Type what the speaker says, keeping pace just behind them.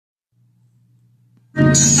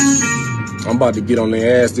I'm about to get on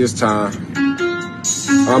their ass this time.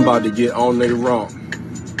 I'm about to get on their rump.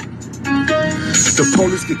 The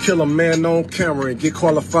police could kill a man on camera and get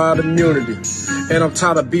qualified immunity. And I'm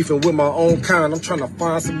tired of beefing with my own kind. I'm trying to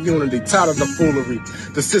find some unity. Tired of the foolery.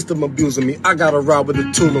 The system abusing me. I gotta ride with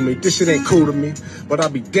the tool of me. This shit ain't cool to me. But I'll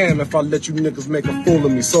be damned if I let you niggas make a fool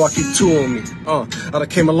of me. So I keep two on me. I done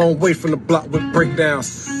came a long way from the block with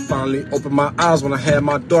breakdowns. Finally opened my eyes when I had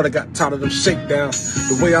my daughter. Got tired of them shakedowns.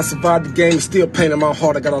 The way I survived the game is still pain in my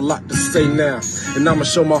heart. I got a lot to say now. And I'ma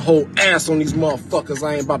show my whole ass on these motherfuckers.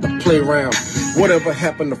 I ain't about to play around. Whatever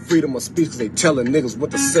happened to freedom of speech? Cause they telling niggas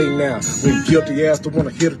what to say now. When guilty ass don't wanna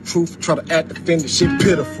hear the truth, try to act offended, shit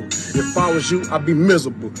pitiful. If I was you, I'd be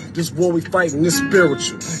miserable. This war we fighting is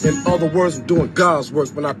spiritual. In other words, I'm doing God's work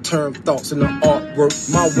when I turn thoughts into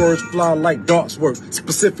artwork. My words fly like darts work,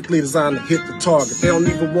 specifically designed to hit the target. They don't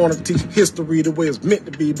even want to teach history the way it's meant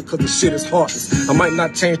to be because the shit is heartless. I might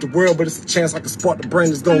not change the world, but it's a chance I can spark the brain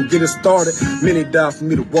that's gonna get it started. Many die for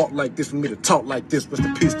me to walk like this, for me to talk like this. Rest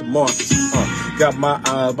in peace to Marcus. Got my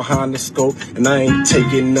eyes behind the scope, and I ain't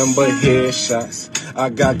taking none but headshots. I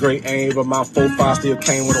got great aim, but my 4.5 still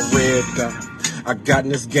came with a red dot. I got in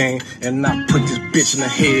this game, and I put this bitch in a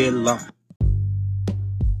headlock.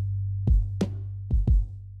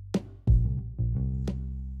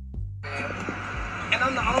 And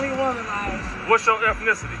I'm the only one alive. What's your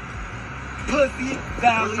ethnicity? Pussy,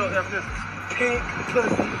 valley. What's your ethnicity? Pink,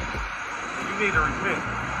 pussy. You need to repent.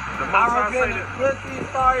 The I most I say repent that. pussy,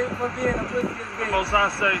 sorry for being a pussy this The bitch. most I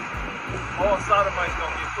say, all sodomites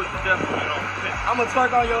gonna get put to death if you don't repent. I'ma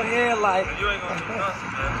twerk on your head like, And you ain't gonna do nothing,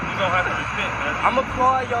 man. You gonna have to repent, man. I'ma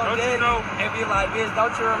call your Don't you daddy know? and be like, bitch,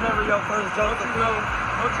 don't you remember your first joke?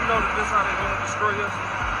 Don't you know that this how they gonna destroy us?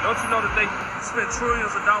 Don't you know that they spend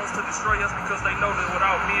trillions of dollars to destroy us because they know that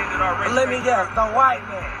without men that our race. Let me guess, the white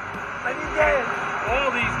man. Let me guess. All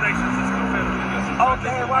these nations is competitive against us.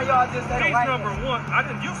 Okay, why y'all just say the He's white number man? one. I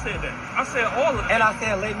didn't. You said that. I said all of them. And I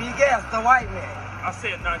said, let me guess, the white man. I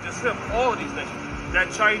said not just him. All of these nations. That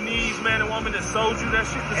Chinese man and woman that sold you that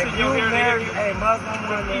shit to If sit you your hair marry in a Muslim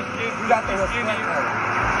woman, you got to respect her.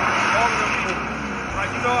 all of them people. Like,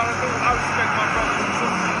 you know what I do? I respect my brothers and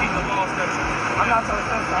sisters and keep the laws that I'm not so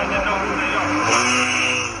sensitive. I didn't know who they are.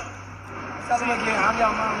 Tell them again, I'm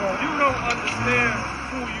your mama. You don't understand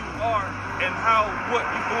who you are and how what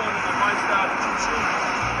you're doing in the lifestyle that you choose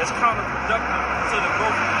is counterproductive to the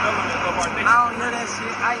growth and development of our I nation. don't hear that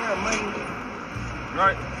shit. I hear money.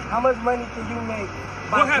 Right? How much money can you make?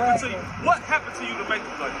 What happened to you? What happened to you to make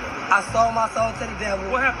it like that? I sold my soul to the devil.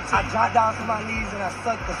 What happened to I you? dropped down to my knees and I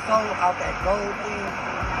sucked the soul out that gold thing.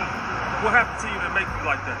 What happened to you to make you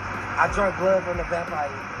like that? I drank blood from the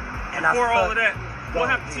vampire. And Before I all of sucked that, what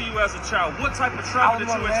happened to you as a child? What type of I trauma was did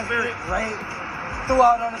you molested, experience? raped, threw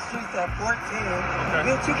out on the streets at 14.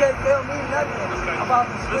 Bitch, you can't tell me nothing about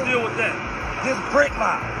the streets. Let's deal with that. This brick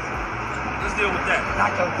mob. Let's deal with that.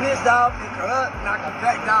 Knock your bitch down, pick her up, knock her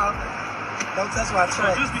back down. Don't touch my So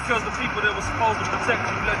trash. just because the people that were supposed to protect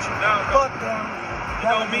you let you down, Fuck them. it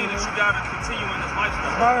don't mean that you gotta continue in this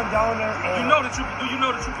lifestyle. Sperm donor and You know that you do you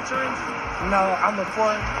know that you can change? no, I'm the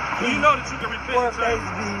fourth. Do you know that you can repent and Four-face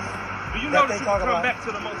change? beast. Do you know that that they you talk can come about? back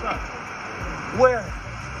to the Most High? Where?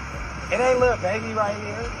 It ain't little baby right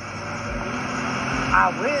here.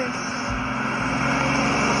 I wish.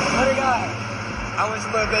 Swear to God. I wish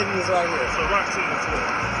little baby was right here. So rock to the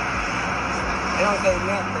 12. They don't say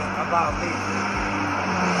nothing about me.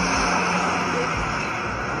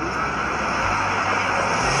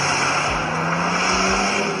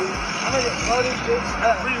 I'm gonna blow this bitch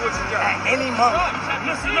up Read what you got. at any moment.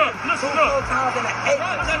 Listen up, listen Two up. times in the 8.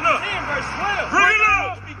 Listen up. verse 12. Bring it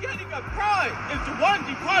up. The beginning of pride is the one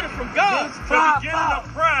departed from God. Bitch, The pride, beginning of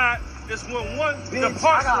pride is when one Bitch,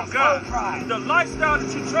 departs I got from God. full pride. The lifestyle that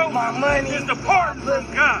you chose My money, is departing from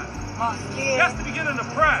pussy, God. my skin, That's the beginning of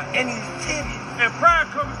pride. and these titties. And pride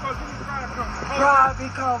comes from pride comes from Pride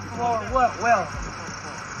become for what? Wealth.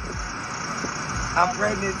 I'm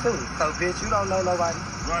pregnant too, so bitch, you don't know nobody.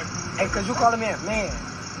 Right. And cause you calling me a man.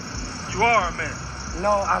 You are a man.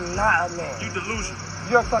 No, I'm not a man. You delusional.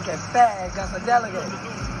 You're a fucking fag that's a delegate. You're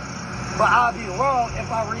delusional. But I'll be wrong if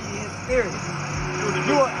I read his spirit. You're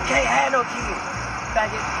You delusional. can't have no kids,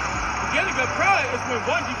 faggot. The beginning of pride is when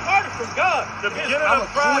one departed from God. The beginning I'm of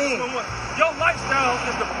a pride queen. is when what? Your lifestyle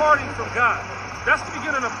is departing from God. That's the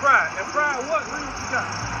beginning of pride. And pride what? Read what you got.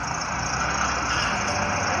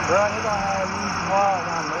 Bro, they gonna have me small,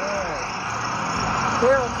 my man.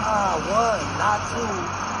 Farrakhan won, not two.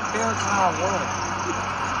 Farrakhan won.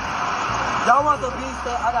 Y'all want some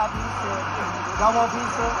pizza? I got pizza. Y'all want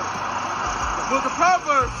pizza? Book of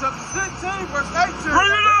Proverbs, chapter 16, verse 18. Bring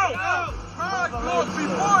it out! Pride goeth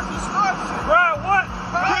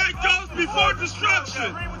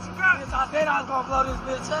destruction. Read what you got. Bitch, I said I was gonna blow this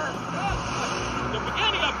bitch up. The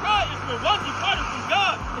beginning of pride is when one departed from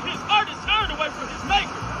God and his heart is turned away from his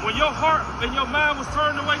maker. When your heart and your mind was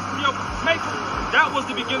turned away from your maker, that was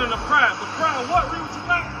the beginning of pride. But pride what? Read what you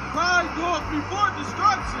got. Pride goes before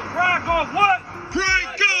destruction. Pride goes what?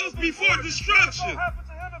 Pride goes before What's destruction. gonna happen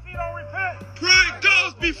to him if he don't repent? Pride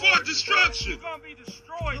goes before destruction. He's gonna be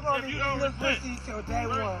destroyed You gonna if be you don't eating repent. pussy till day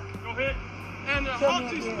one. Go ahead. And the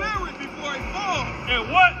haughty spirit before he falls. And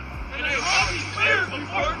what? And the haughty spirit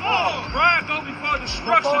before he falls. Pride go before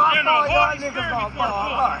destruction Before I and a fall, y'all haughty niggas spirit gonna before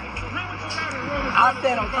fall fall. hard. Read what you got in Romans. I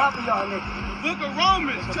stand on top of y'all niggas. Book of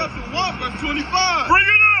Romans, chapter 1, verse 25. Bring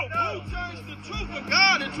it out. Who changed the truth of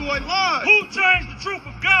God into a lie? Who changed the truth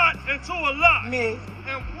of God into a lie? Me.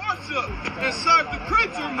 And worship and serve the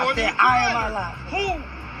creature I more than said the I am my creator? life. Who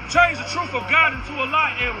changed the truth of God into a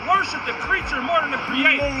lie and worship the creature more than the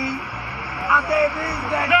creator? Me. I said this,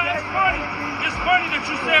 that, Now it's funny. It's funny that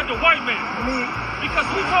you said the white man. Me. Because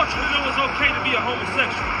who taught you that it was okay to be a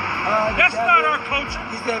homosexual? The That's not devil. our culture.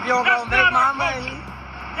 He said if you don't That's go make not my our money,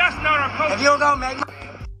 culture. That's not our if culture. you don't go make my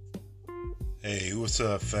Hey, what's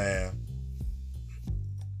up, fam?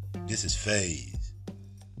 This is FaZe.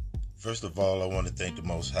 First of all, I want to thank the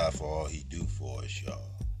Most High for all he do for us, y'all,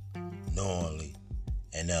 knowingly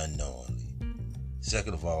and unknowingly.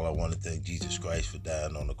 Second of all, I want to thank Jesus Christ for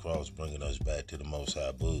dying on the cross, bringing us back to the Most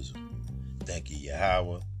High bosom. Thank you,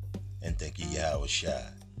 Yahweh, and thank you, Yahweh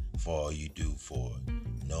Shai, for all you do for us,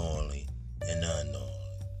 knowingly and unknowingly.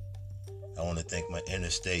 I want to thank my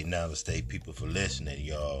interstate and out-of-state people for listening,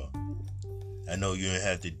 y'all. I know you didn't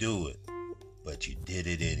have to do it, but you did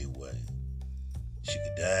it anyway. Shake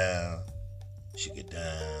it down, shake it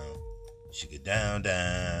down, shake it down,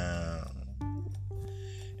 down.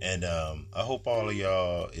 And I hope all of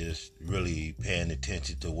y'all is really paying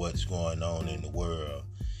attention to what's going on in the world.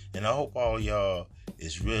 And I hope all of y'all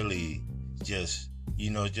is really just,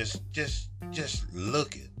 just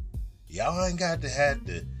looking. Y'all ain't got to have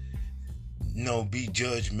to, be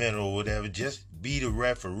judgmental or whatever. Just be the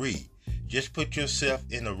referee. Just put yourself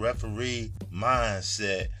in a referee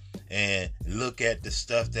mindset and look at the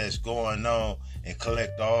stuff that's going on and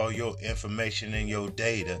collect all your information and your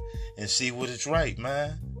data and see what is right,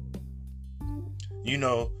 man.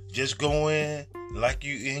 Just go in like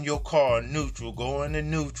you in your car, neutral, go into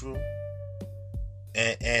neutral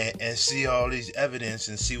and see all these evidence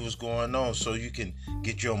and see what's going on so you can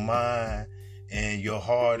get your mind and your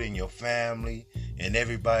heart and your family and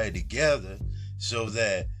everybody together so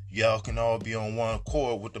that y'all can all be on one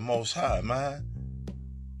accord with the Most High, man.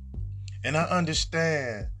 And I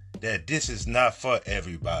understand that this is not for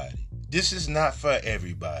everybody. This is not for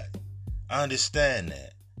everybody. I understand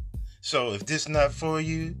that. So if this not for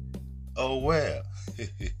you, oh well.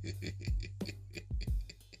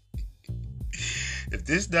 If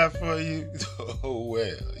this not for you, oh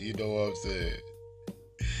well. You know what I'm saying?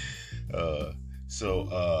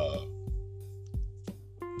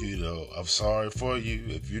 I'm sorry for you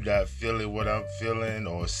if you're not feeling what I'm feeling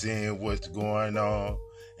or seeing what's going on,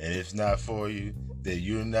 and it's not for you, then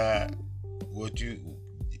you're not what you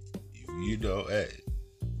hey,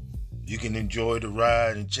 you can enjoy the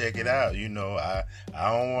ride and check it out. I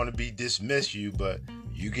don't want to be dismiss you, but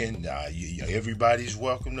you can. Everybody's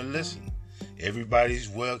welcome to listen. Everybody's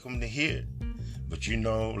welcome to hear. But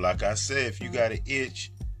like I said, if you got an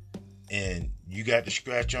itch and you got to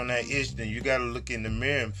scratch on that itch, then you got to look in the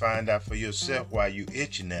mirror and find out for yourself why you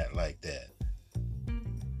itching that like that.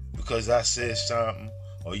 Because I said something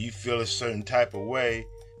or you feel a certain type of way,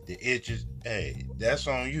 the itch is, hey, that's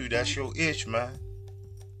on you. That's your itch, man.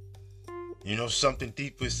 Something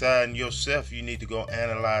deep inside in yourself, you need to go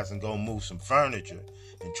analyze and go move some furniture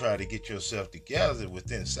and try to get yourself together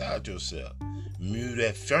within inside yourself. Move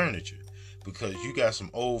that furniture because you got some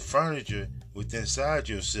old furniture within inside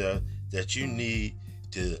yourself that you need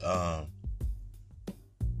to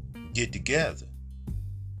get together.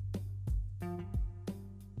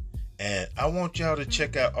 And I want y'all to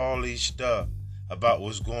check out all these stuff about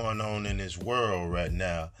what's going on in this world right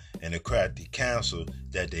now and the crafty counsel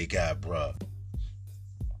that they got, bruh.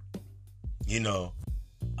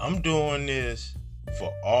 I'm doing this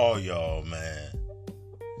for all y'all, man.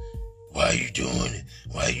 Why you doing it?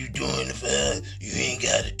 Why you doing it for us? You ain't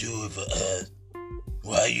got to do it for us.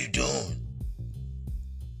 Why you doing?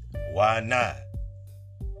 Why not?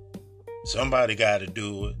 Somebody got to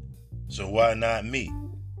do it, so why not me?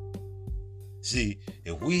 See,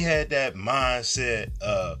 if we had that mindset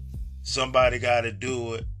of somebody got to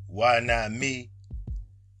do it, why not me?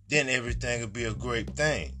 Then everything would be a great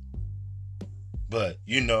thing. But,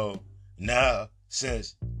 now,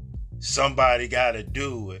 since somebody got to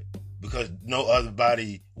do it, because no other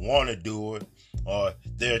body want to do it, or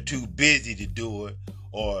they're too busy to do it,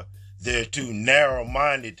 or they're too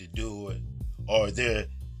narrow-minded to do it, or they're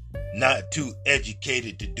not too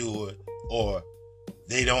educated to do it, or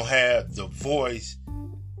they don't have the voice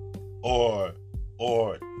or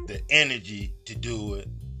the energy to do it.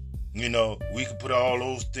 You know, we can put all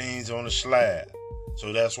those things on a slab.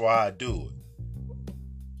 So that's why I do it.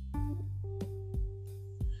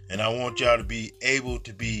 And I want y'all to be able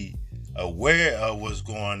to be aware of what's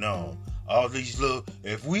going on. All these little,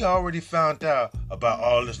 if we already found out about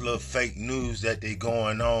all this little fake news that they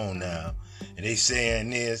going on now, and they saying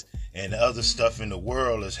this and the other stuff in the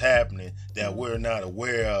world is happening that we're not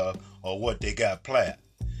aware of, or what they got planned.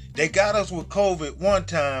 They got us with COVID one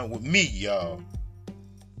time with me, y'all.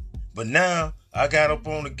 But now I got up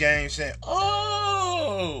on the game saying,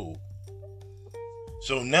 oh.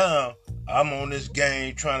 So now I'm on this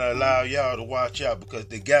game trying to allow y'all to watch out because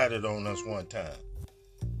they got it on us one time.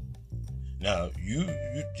 Now, you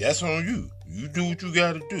that's on you. You do what you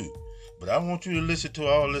got to do. But I want you to listen to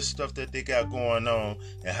all this stuff that they got going on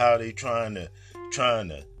and how they trying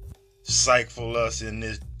to cycle us in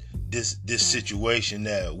this situation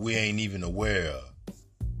that we ain't even aware of.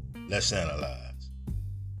 Let's analyze.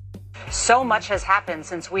 So much has happened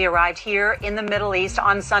since we arrived here in the Middle East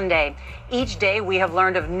on Sunday. Each day we have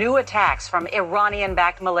learned of new attacks from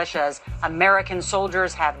Iranian-backed militias. American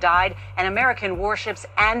soldiers have died, and American warships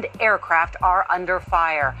and aircraft are under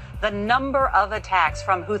fire. The number of attacks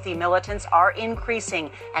from Houthi militants are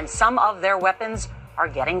increasing, and some of their weapons are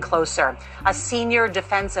getting closer. A senior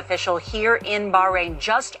defense official here in Bahrain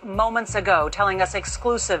just moments ago telling us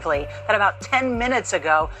exclusively that about 10 minutes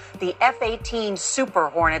ago, the F-18 Super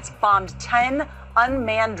Hornets bombed 10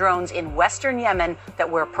 unmanned drones in western Yemen that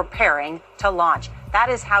we're preparing to launch. That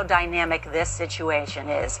is how dynamic this situation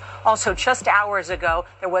is. Also, just hours ago,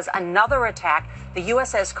 there was another attack, the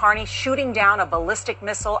USS Carney shooting down a ballistic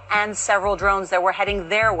missile and several drones that were heading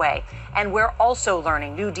their way. And we're also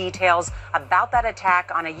learning new details about that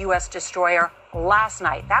attack on a U.S. destroyer last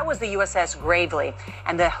night. That was the USS Gravely,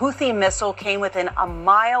 and the Houthi missile came within a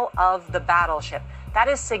mile of the battleship. That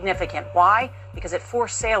is significant. Why? Because it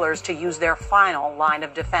forced sailors to use their final line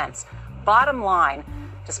of defense. Bottom line,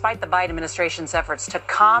 despite the Biden administration's efforts to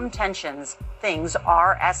calm tensions, things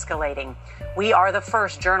are escalating. We are the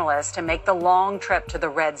first journalists to make the long trip to the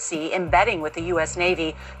Red Sea, embedding with the U.S.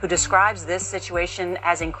 Navy, who describes this situation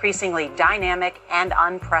as increasingly dynamic and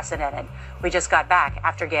unprecedented. We just got back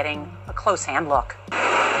after getting a close-hand look.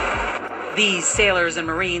 These sailors and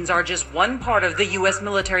Marines are just one part of the U.S.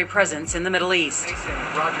 military presence in the Middle East.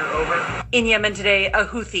 Roger, over. In Yemen today, a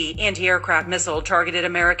Houthi anti-aircraft missile targeted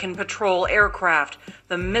American patrol aircraft.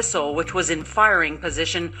 The missile, which was in firing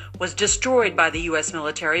position, was destroyed by the U.S.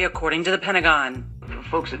 military, according to the Pentagon. The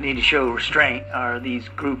folks that need to show restraint are these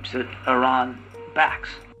groups that Iran backs.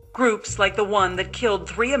 Groups like the one that killed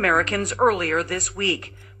 3 Americans earlier this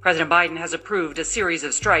week. President Biden has approved a series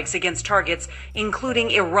of strikes against targets, including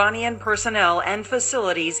Iranian personnel and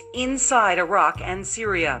facilities inside Iraq and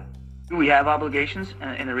Syria. We have obligations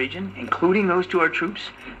in the region, including those to our troops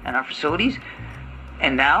and our facilities.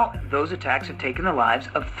 And now those attacks have taken the lives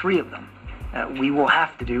of 3 of them. We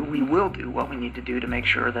will do what we need to do to make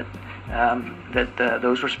sure that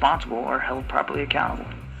those responsible are held properly accountable.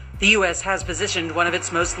 The U.S. has positioned one of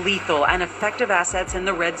its most lethal and effective assets in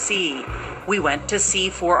the Red Sea. We went to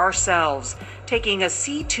sea for ourselves, taking a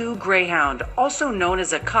C-2 Greyhound, also known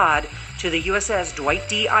as a COD, to the USS Dwight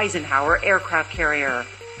D. Eisenhower aircraft carrier.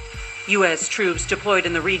 U.S. troops deployed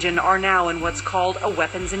in the region are now in what's called a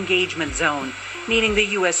weapons engagement zone, meaning the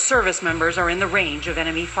U.S. service members are in the range of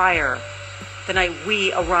enemy fire. The night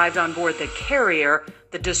we arrived on board the carrier,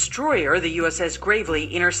 the destroyer, the USS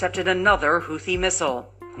Gravely, intercepted another Houthi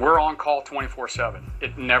missile. We're on call 24/7.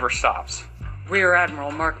 It never stops. Rear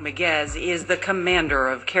Admiral Mark Miguez is the commander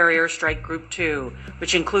of Carrier Strike Group 2,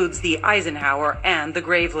 which includes the Eisenhower and the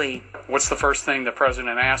Gravely. What's the first thing the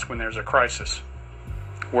president asks when there's a crisis?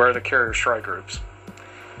 Where are the carrier strike groups?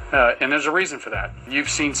 And there's a reason for that. You've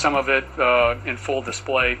seen some of it in full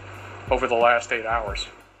display over the last 8 hours.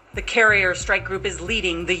 The Carrier Strike Group is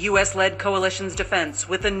leading the U.S.-led coalition's defense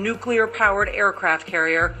with a nuclear-powered aircraft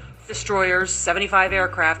carrier, destroyers, 75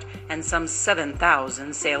 aircraft, and some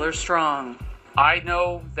 7,000 sailors strong. I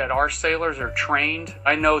know that our sailors are trained.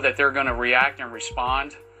 I know that they're going to react and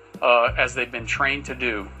respond as they've been trained to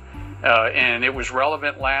do. And it was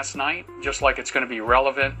relevant last night, just like it's going to be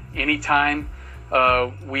relevant anytime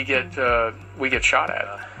we get shot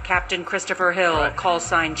at. Captain Christopher Hill, call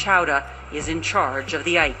sign Chowda, is in charge of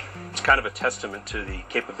the Ike. It's kind of a testament to the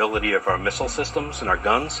capability of our missile systems and our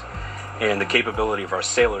guns. and the capability of our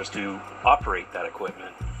sailors to operate that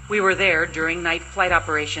equipment. We were there during night flight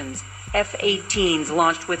operations. F-18s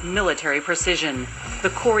launched with military precision. The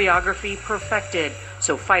choreography perfected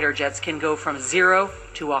so fighter jets can go from 0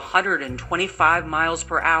 to 125 miles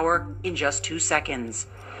per hour in just 2 seconds.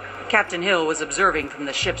 Captain Hill was observing from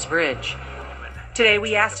the ship's bridge. Today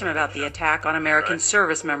we asked him about the attack on American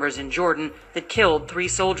service members in Jordan that killed 3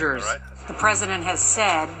 soldiers. The president has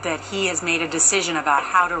said that he has made a decision about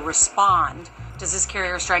how to respond. Does this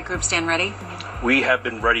carrier strike group stand ready? We have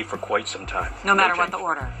been ready for quite some time. No matter what the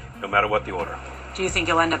order? No matter what the order. Do you think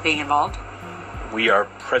you'll end up being involved? We are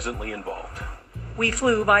presently involved. We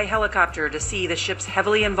flew by helicopter to see the ships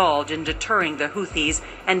heavily involved in deterring the Houthis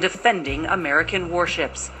and defending American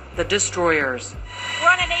warships, the destroyers. We're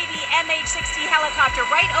on a Navy MH-60 helicopter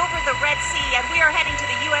right over the Red Sea, and we are heading to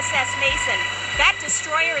the USS Mason. That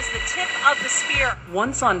destroyer is the tip of the spear.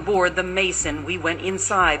 Once on board the Mason, we went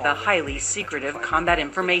inside the highly secretive Combat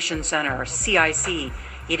Information Center, CIC.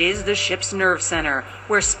 It is the ship's nerve center,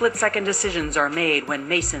 where split-second decisions are made when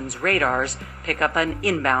Mason's radars pick up an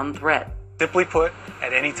inbound threat. Simply put,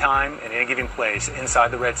 at any time, in any given place, inside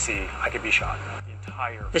the Red Sea, I could be shot.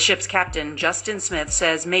 The ship's captain, Justin Smith,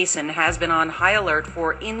 says Mason has been on high alert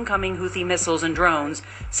for incoming Houthi missiles and drones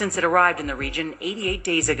since it arrived in the region 88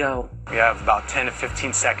 days ago. We have about 10 to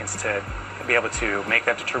 15 seconds to be able to make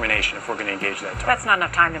that determination if we're going to engage that target. That's not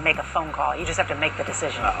enough time to make a phone call. You just have to make the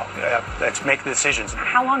decision. Let's make the decisions.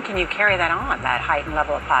 How long can you carry that on, that heightened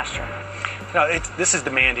level of posture? No, this is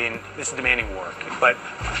demanding work, but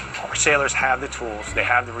our sailors have the tools, they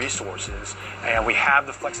have the resources, and we have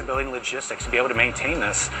the flexibility and logistics to be able to maintain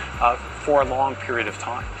this for a long period of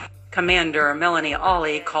time. Commander Melanie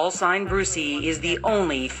Ollie, call sign Brucey, is the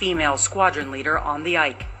only female squadron leader on the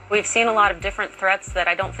Ike. We've seen a lot of different threats that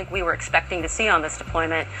I don't think we were expecting to see on this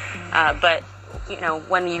deployment, but you know,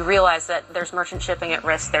 when you realize that there's merchant shipping at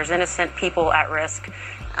risk, there's innocent people at risk,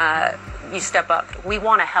 you step up. We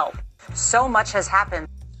want to help. So much has happened.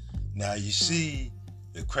 Now you see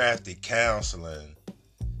the crafty counseling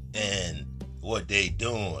and what they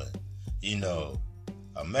doing. You know,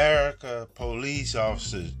 America police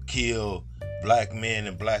officers kill black men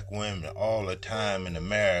and black women all the time in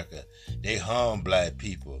America. They harm black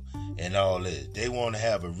people and all this. They want to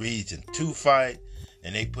have a reason to fight,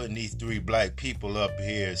 and they putting these 3 black people up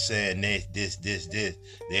here saying this,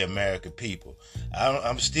 they American people.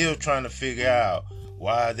 I'm still trying to figure out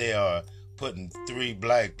why they are putting 3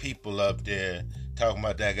 black people up there talking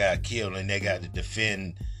about that guy killed and they got to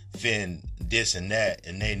defend this and that,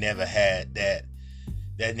 and they never had that.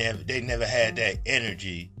 They never had that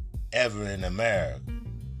energy ever in America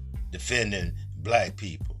defending black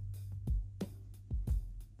people.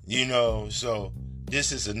 You know, so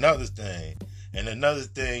this is another thing. And another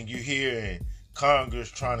thing you hear in Congress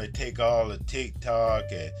trying to take all the TikTok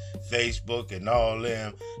and Facebook and all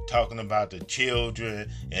them talking about the children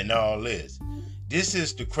and all this. This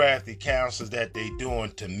is the crafty counsel that they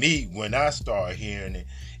doing to me when I start hearing it.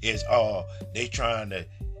 Is all they trying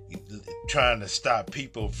to stop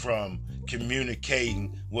people from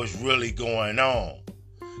communicating what's really going on.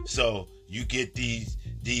 So you get these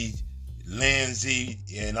Lindsay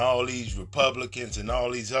and all these Republicans and all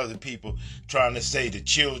these other people trying to say the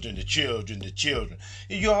children.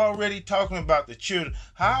 And you're already talking about the children.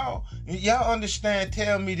 How? Y'all understand?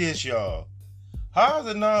 Tell me this, y'all. How is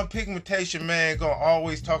a non-pigmentation man going to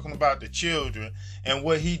always talking about the children and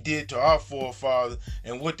what he did to our forefathers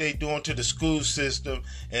and what they doing to the school system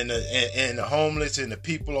and the homeless and the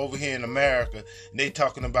people over here in America, and they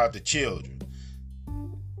talking about the children?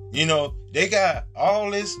 You know, they got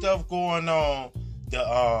all this stuff going on,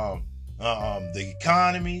 the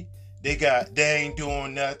economy, they ain't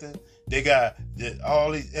doing nothing. They got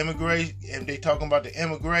all these immigration, and they talking about the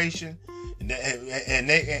immigration, and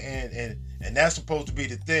that's supposed to be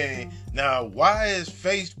the thing. Now, why is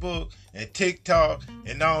Facebook and TikTok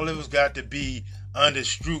and all of us got to be under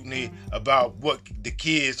scrutiny about what the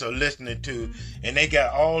kids are listening to? And they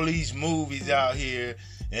got all these movies out here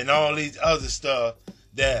and all these other stuff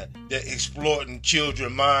that they're exploiting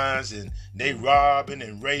children's minds, and they robbing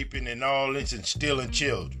and raping and all this and stealing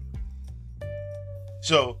children.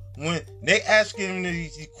 So when they asking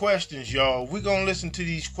these questions, y'all, we're going to listen to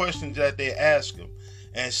these questions that they ask them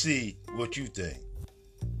and see what you think.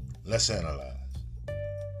 Let's analyze.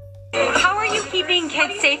 How are you keeping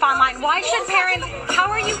kids safe online? Why should parents? How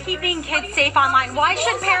are you keeping kids safe online? Why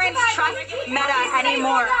should parents trust Meta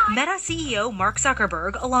anymore? Meta CEO Mark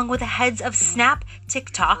Zuckerberg, along with the heads of Snap,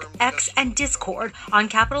 TikTok, X, and Discord, on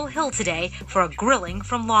Capitol Hill today for a grilling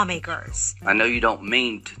from lawmakers. I know you don't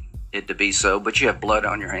mean it to be so, but you have blood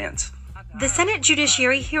on your hands. The Senate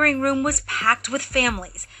Judiciary hearing room was packed with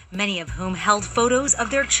families, many of whom held photos of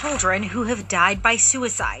their children who have died by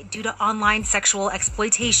suicide due to online sexual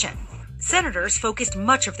exploitation. Senators focused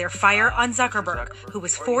much of their fire on Zuckerberg, who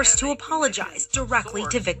was forced to apologize directly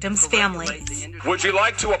to victims' families. Would you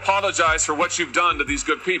like to apologize for what you've done to these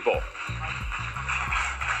good people?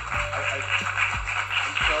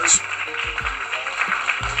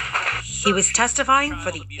 He was testifying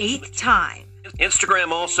for the 8th time.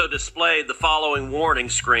 Instagram also displayed the following warning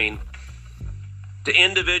screen to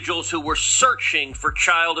individuals who were searching for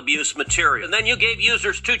child abuse material. And then you gave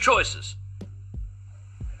users two choices.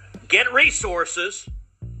 Get resources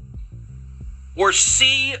or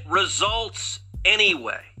see results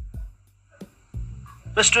anyway.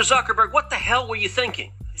 Mr. Zuckerberg, what the hell were you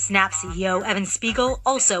thinking? Snap CEO Evan Spiegel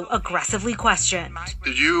also aggressively questioned.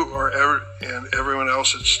 Did you and everyone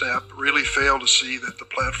else at Snap really fail to see that the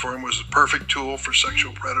platform was a perfect tool for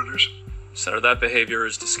sexual predators? Senator, that behavior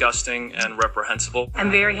is disgusting and reprehensible. I'm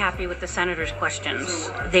very happy with the senator's questions.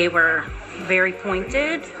 They were very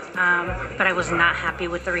pointed, but I was not happy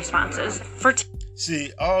with the responses.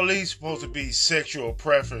 See, all these supposed to be sexual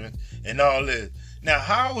preference and all this. Now,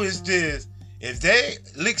 how is this? If they,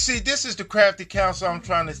 see, this is the crafty counsel I'm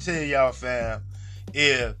trying to tell y'all, fam.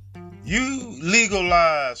 If you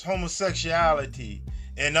legalize homosexuality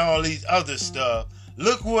and all these other stuff,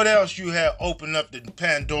 look what else you have opened up the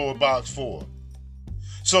Pandora box for.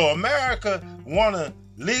 So America want to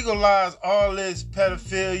legalize all this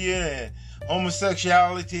pedophilia and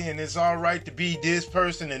homosexuality, and it's all right to be this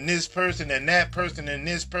person and this person and that person and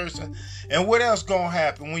this person. And what else gonna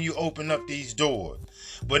happen when you open up these doors?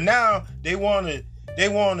 But now they want to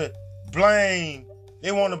blame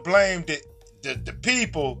the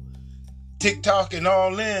people, TikTok and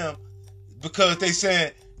all them, because they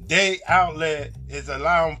saying they outlet is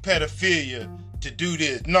allowing pedophilia to do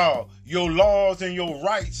this. No, your laws and your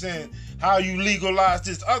rights and how you legalize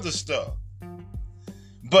this other stuff.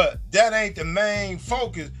 But that ain't the main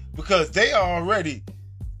focus, because they already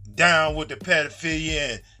down with the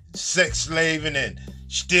pedophilia and sex slaving and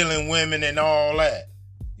stealing women and all that.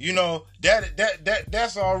 You know,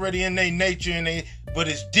 that's already in their nature, but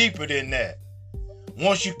it's deeper than that.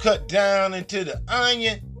 Once you cut down into the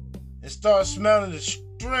onion and start smelling the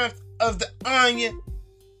strength of the onion,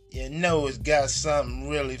 you know it's got something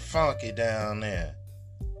really funky down there.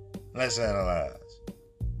 Let's analyze.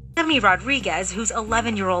 Demi Rodriguez, whose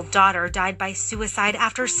 11-year-old daughter died by suicide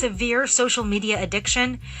after severe social media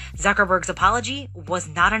addiction, Zuckerberg's apology was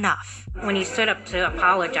not enough. When he stood up to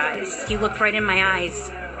apologize, he looked right in my eyes,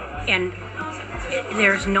 and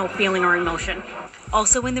there's no feeling or emotion.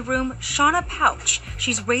 Also in the room, Shauna Pouch.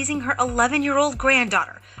 She's raising her 11-year-old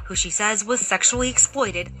granddaughter, who she says was sexually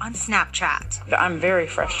exploited on Snapchat. I'm very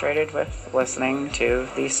frustrated with listening to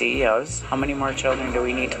these CEOs. How many more children do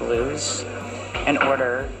we need to lose in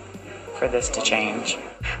order for this to change?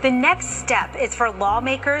 The next step is for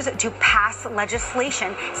lawmakers to pass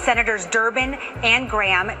legislation. Senators Durbin and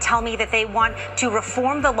Graham tell me that they want to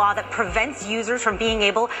reform the law that prevents users from being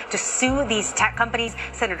able to sue these tech companies.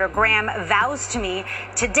 Senator Graham vows to me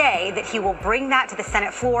today that he will bring that to the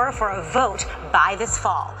Senate floor for a vote by this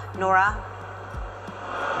fall. Nora?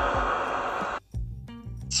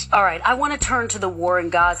 All right, I want to turn to the war in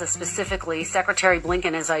Gaza specifically. Secretary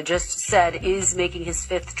Blinken, as I just said, is making his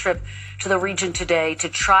 5th trip to the region today to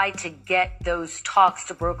try to get those talks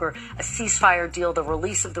to broker a ceasefire deal, the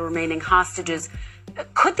release of the remaining hostages.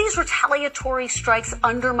 Could these retaliatory strikes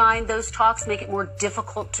undermine those talks, make it more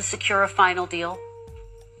difficult to secure a final deal?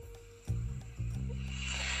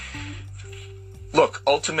 Look,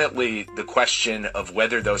 ultimately, the question of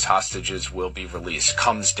whether those hostages will be released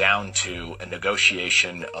comes down to a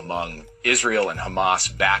negotiation among Israel and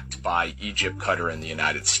Hamas, backed by Egypt, Qatar, and the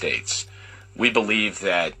United States. We believe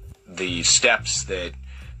that the steps that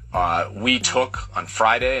we took on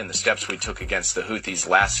Friday and the steps we took against the Houthis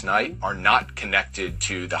last night are not connected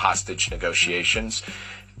to the hostage negotiations.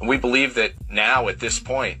 We believe that now, at this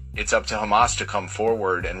point, it's up to Hamas to come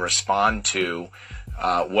forward and respond to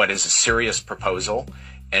what is a serious proposal,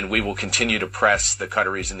 and we will continue to press the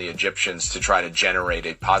Qataris and the Egyptians to try to generate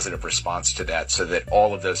a positive response to that, so that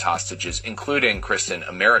all of those hostages, including, Kristen,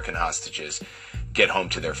 American hostages, get home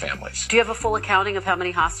to their families. Do you have a full accounting of how many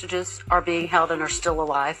hostages are being held and are still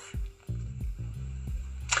alive?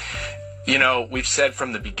 You know, we've said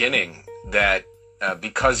from the beginning that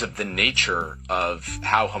because of the nature of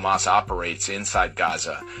how Hamas operates inside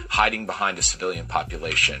Gaza, hiding behind a civilian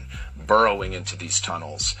population, burrowing into these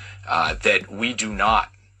tunnels, that we do not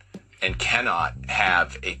and cannot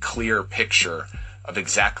have a clear picture of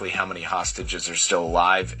exactly how many hostages are still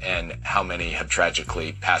alive and how many have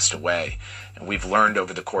tragically passed away. And we've learned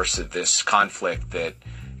over the course of this conflict that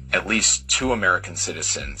at least 2 American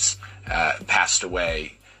citizens passed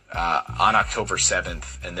away on October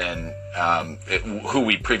 7th, and then who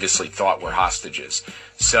we previously thought were hostages.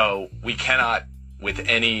 So we cannot, with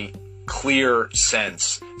any clear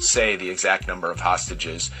sense, say the exact number of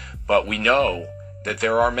hostages, but we know that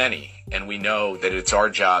there are many, and we know that it's our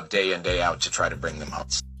job day in, day out to try to bring them home.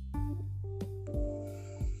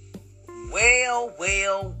 Well,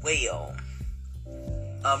 well, well.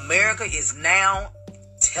 America is now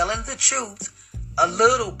telling the truth a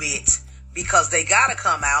little bit, because they gotta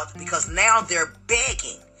come out, because now they're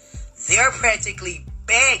begging. They're practically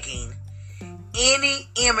begging any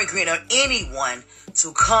immigrant or anyone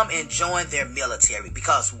to come and join their military,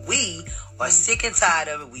 because we are sick and tired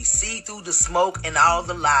of it. We see through the smoke and all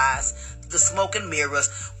the lies, the smoke and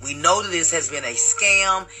mirrors. We know that this has been a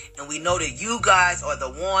scam, and we know that you guys are the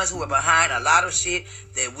ones who are behind a lot of shit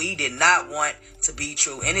that we did not want to be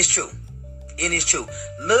true. And it's true. It is true.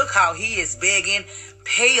 Look how he is begging.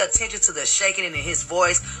 Pay attention to the shaking in his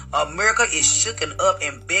voice. America is shooken up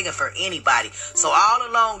and begging for anybody. So all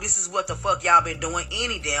along, this is what the fuck y'all been doing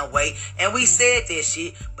any damn way. And we said this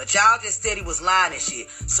shit, but y'all just said he was lying and shit.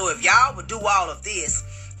 So if y'all would do all of this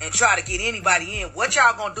and try to get anybody in, what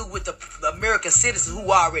y'all gonna do with the American citizens who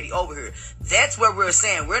are already over here? That's what we're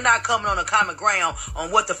saying. We're not coming on a common ground on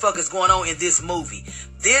what the fuck is going on in this movie.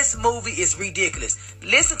 This movie is ridiculous.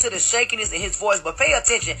 Listen to the shakiness in his voice, but pay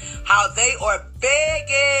attention how they are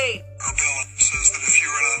begging. Our bill says that if you're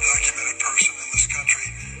an undocumented person in this country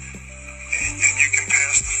and you can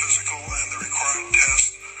pass the physical and the required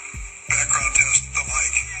test, background test, the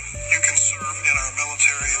like, you can serve in our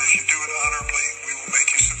military, and if you do it honorably, we will make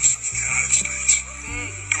you citizens of the United States.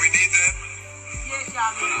 Do we need that? Yes,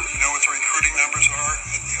 y'all do. You know what the recruiting numbers are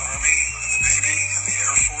in the Army, in the Navy, in the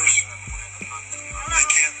Air Force? They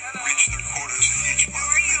can't reach their quotas each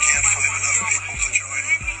month. They can't find enough people to join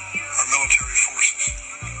our military forces.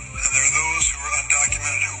 And there are those who are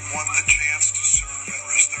undocumented who want the chance to serve and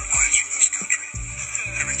risk their lives for this country.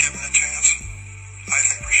 Are we given a chance? I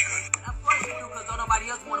think we should. Of course you do, because don't nobody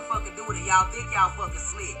else want to fucking do it, and y'all think y'all fucking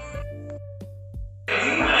slick.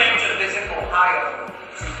 You plan to visit Ohio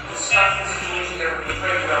to discuss the situation there with the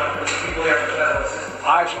trade development with the people there for federal assistance?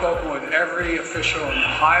 I've spoken with every official in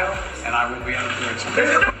Ohio, and I will be influenced.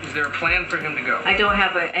 Is there a plan for him to go? I don't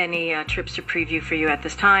have any trips to preview for you at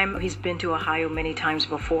this time. He's been to Ohio many times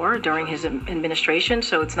before during his administration,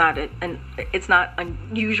 so it's not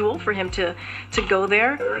unusual for him to go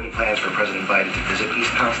there. Are there any plans for President Biden to visit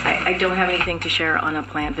East Palestine? I don't have anything to share on a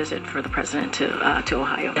planned visit for the president to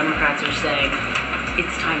Ohio. Democrats are saying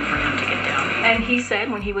it's time for him to get down. And he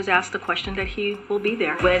said, when he was asked the question, that he will be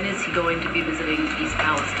there. When is he going to be visiting East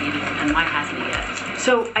Palestine, and why hasn't he yet?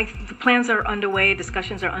 So the plans are underway,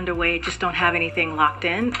 discussions are underway, just don't have anything locked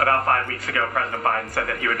in. About 5 weeks ago, President Biden said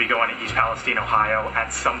that he would be going to East Palestine, Ohio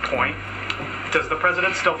at some point. Does the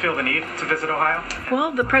president still feel the need to visit Ohio?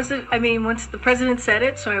 Well, once the president said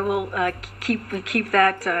it, so I will keep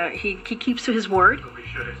that, he keeps to his word. We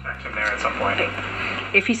should expect him there at some point.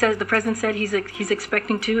 If he says the president said he's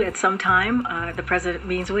expecting to at some time, the president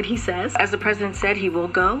means what he says. As the president said, he will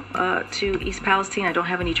go to East Palestine. I don't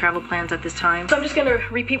have any travel plans at this time. So I'm just going to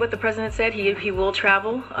repeat what the president said. He will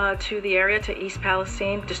travel to the area, to East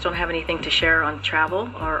Palestine. Just don't have anything to share on travel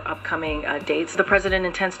or upcoming dates. The president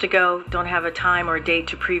intends to go. Don't have a time or a date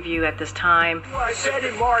to preview at this time. I said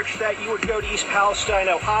in March that you would go to East Palestine,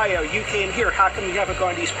 Ohio. You came here. How come you haven't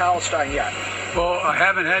gone to East Palestine yet? Well, I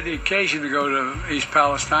haven't had the occasion to go to East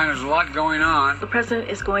Palestine. There's a lot going on. The president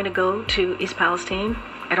is going to go to East Palestine.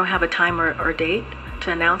 I don't have a time or date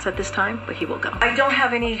to announce at this time, but he will go. I don't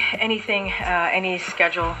have any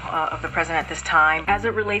schedule of the president at this time. As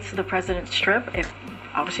it relates to the president's trip,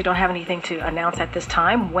 obviously don't have anything to announce at this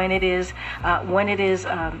time. When it is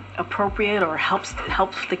appropriate or helps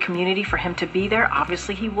the community for him to be there,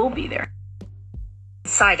 obviously he will be there.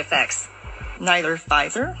 Side effects. Neither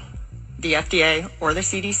Pfizer, the FDA, or the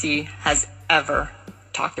CDC has ever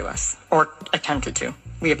talked to us or attempted to.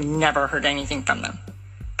 We have never heard anything from them.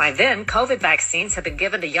 By then, COVID vaccines have been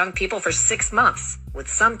given to young people for 6 months, with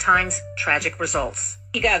sometimes tragic results.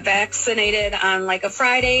 He got vaccinated on like a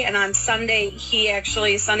Friday, and on Sunday,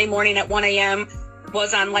 Sunday morning at 1 a.m.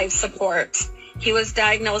 was on life support. He was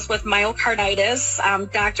diagnosed with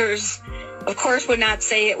myocarditis. Doctors, of course, would not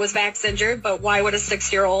say it was vax-injured, but why would a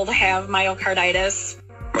 6-year-old have myocarditis?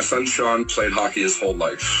 My son Sean played hockey his whole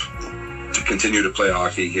life. To continue to play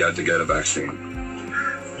hockey, he had to get a vaccine.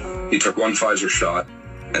 He took one Pfizer shot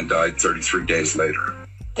and died 33 days later.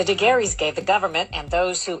 The DeGarys gave the government and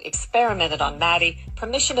those who experimented on Maddie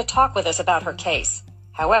permission to talk with us about her case.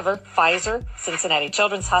 However, Pfizer, Cincinnati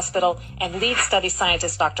Children's Hospital, and lead study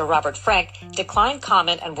scientist Dr. Robert Frank declined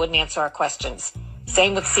comment and wouldn't answer our questions.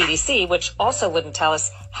 Same with CDC, which also wouldn't tell us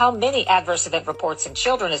how many adverse event reports in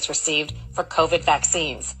children it's received for COVID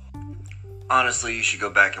vaccines. Honestly, you should go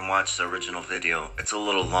back and watch the original video. It's a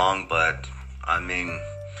little long, but, I mean,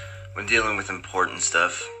 when dealing with important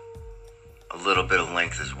stuff, a little bit of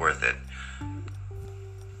length is worth it.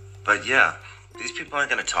 But yeah, these people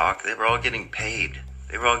aren't going to talk. They were all getting paid.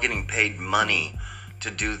 They were all getting paid money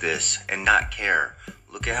to do this and not care.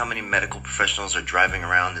 Look at how many medical professionals are driving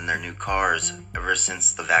around in their new cars ever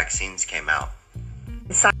since the vaccines came out.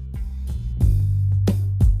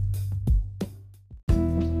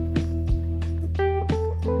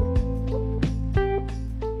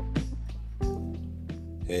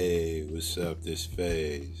 Hey, what's up? This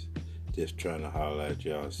Phase. Just trying to holler at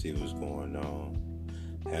y'all, see what's going on.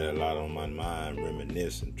 Had a lot on my mind,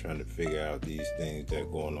 reminiscing, trying to figure out these things that are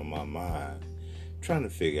going on my mind. Trying to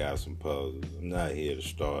figure out some puzzles. I'm not here to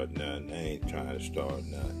start nothing. I ain't trying to start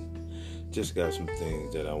nothing. Just got some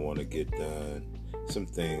things that I want to get done. Some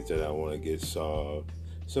things that I want to get solved.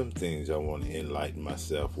 Some things I want to enlighten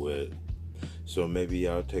myself with. So maybe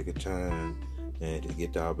y'all take a time and to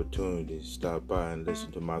get the opportunity to stop by and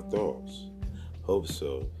listen to my thoughts. Hope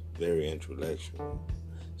so. Very intellectual.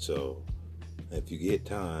 So if you get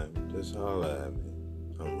time, just holler at me.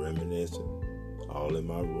 I'm reminiscing, all in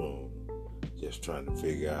my room, just trying to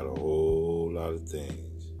figure out a whole lot of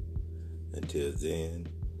things. Until then,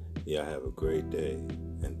 y'all have a great day,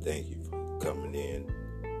 and thank you for coming in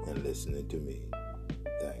and listening to me.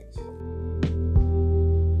 Thanks.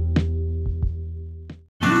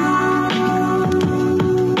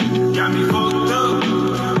 Got me fucked up.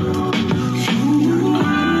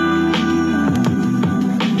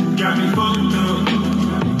 Got me fucked up.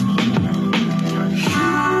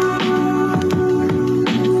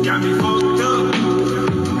 Got me fucked up.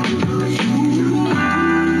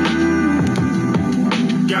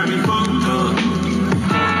 Got me fucked up.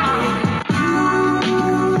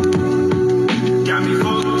 Got me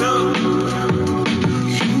fucked up.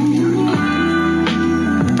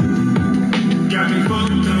 Got me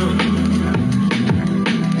fucked up.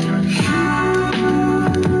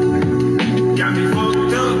 Got me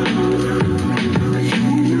fucked up.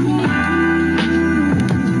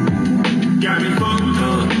 Got me fucked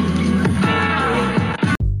up.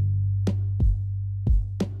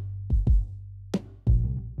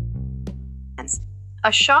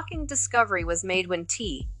 A shocking discovery was made when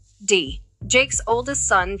T.D., Jake's oldest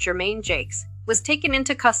son, Jermaine Jakes, was taken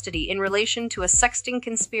into custody in relation to a sexting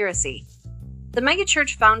conspiracy. The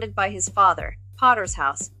megachurch founded by his father, Potter's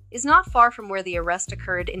House, is not far from where the arrest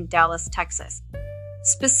occurred in Dallas, Texas.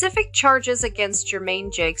 Specific charges against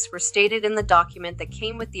Jermaine Jakes were stated in the document that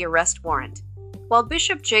came with the arrest warrant. While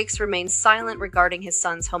Bishop Jakes remained silent regarding his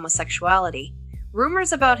son's homosexuality,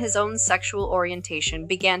 rumors about his own sexual orientation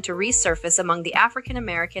began to resurface among the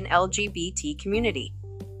African-American LGBT community.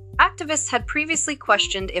 Activists had previously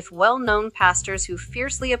questioned if well-known pastors who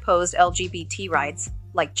fiercely opposed LGBT rights,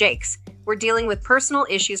 like Jakes, were dealing with personal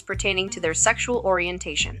issues pertaining to their sexual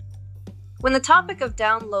orientation. When the topic of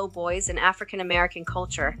down-low boys in African-American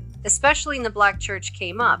culture, especially in the Black church,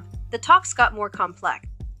 came up, the talks got more complex.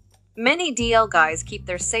 Many DL guys keep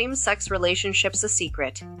their same-sex relationships a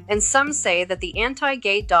secret, and some say that the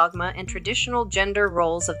anti-gay dogma and traditional gender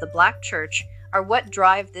roles of the Black church are what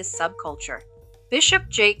drive this subculture. Bishop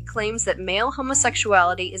Jake claims that male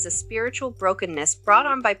homosexuality is a spiritual brokenness brought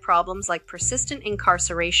on by problems like persistent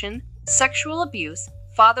incarceration, sexual abuse,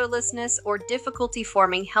 fatherlessness, or difficulty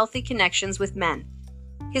forming healthy connections with men.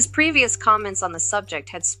 His previous comments on the subject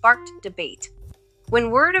had sparked debate.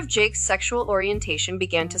 When word of Jake's sexual orientation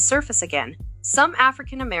began to surface again, some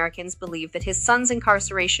African Americans believed that his son's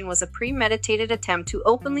incarceration was a premeditated attempt to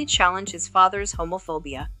openly challenge his father's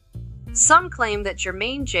homophobia. Some claim that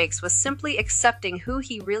Jermaine Jakes was simply accepting who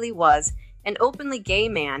he really was, an openly gay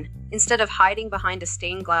man, instead of hiding behind a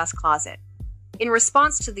stained glass closet. In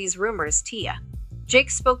response to these rumors,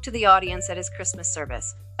 Jake spoke to the audience at his Christmas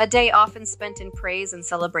service, a day often spent in praise and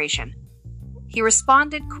celebration. He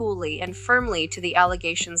responded coolly and firmly to the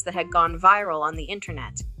allegations that had gone viral on the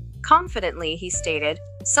internet. Confidently, he stated,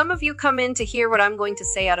 "Some of you come in to hear what I'm going to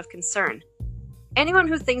say out of concern. Anyone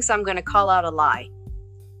who thinks I'm going to call out a lie,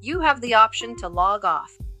 you have the option to log off.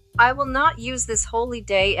 I will not use this holy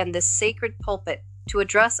day and this sacred pulpit to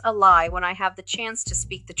address a lie when I have the chance to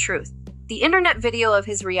speak the truth." The internet video of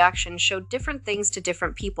his reaction showed different things to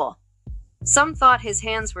different people. Some thought his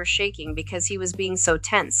hands were shaking because he was being so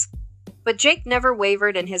tense. But Jake never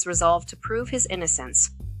wavered in his resolve to prove his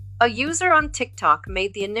innocence. A user on TikTok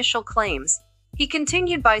made the initial claims. He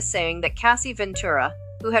continued by saying that Cassie Ventura,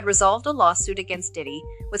 who had resolved a lawsuit against Diddy,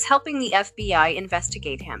 was helping the FBI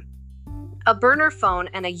investigate him. A burner phone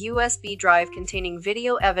and a USB drive containing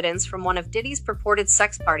video evidence from one of Diddy's purported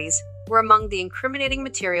sex parties were among the incriminating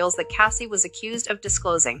materials that Cassie was accused of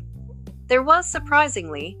disclosing. There was,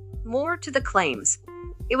 surprisingly, more to the claims.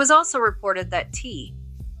 It was also reported that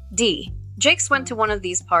Jakes went to one of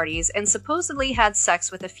these parties and supposedly had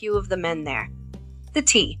sex with a few of the men there.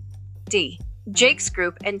 The Jakes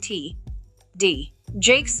Group and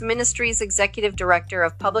Jakes Ministries Executive Director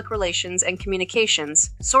of Public Relations and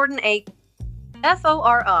Communications, Sordon A.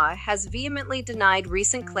 FORA, has vehemently denied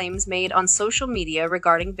recent claims made on social media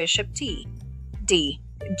regarding Bishop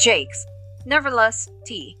Jakes. Nevertheless,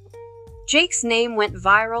 Jake's name went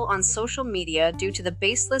viral on social media due to the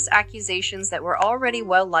baseless accusations that were already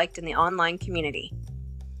well liked in the online community.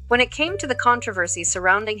 When it came to the controversy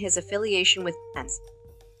surrounding his affiliation with Pence,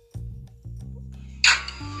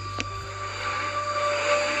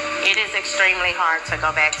 it is extremely hard to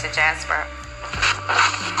go back to Jasper.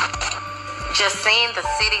 Just seeing the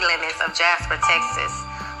city limits of Jasper, Texas,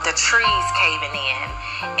 the trees caving in,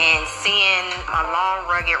 and seeing a long,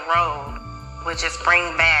 rugged road would just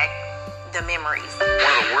bring back the memories.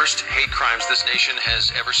 One of the worst hate crimes this nation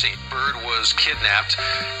has ever seen. Bird was kidnapped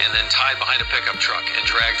and then tied behind a pickup truck and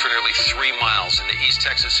dragged for nearly 3 miles in the East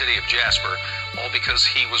Texas city of Jasper, all because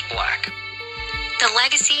he was black. The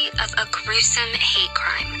legacy of a gruesome hate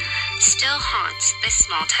crime still haunts this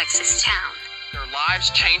small Texas town. Their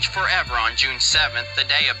lives changed forever on June 7th, the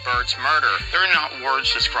day of Bird's murder. There are not words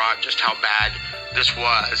to describe just how bad this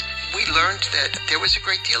was. We learned that there was a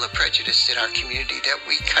great deal of prejudice in our community that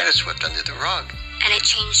we kind of swept under the rug. And it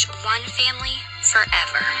changed one family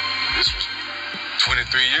forever. This was 23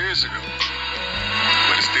 years ago,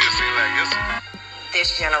 but it still seems like yesterday.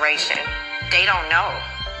 This generation, they don't know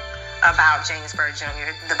about James Byrd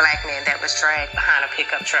Jr., the black man that was dragged behind a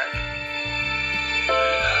pickup truck.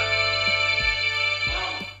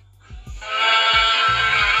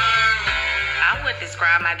 I would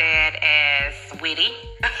describe my dad as witty,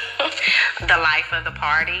 the life of the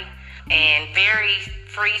party, and very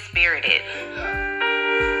free-spirited.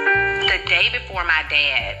 The day before my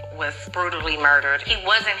dad was brutally murdered, he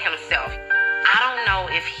wasn't himself. I don't know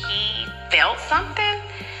if he felt something.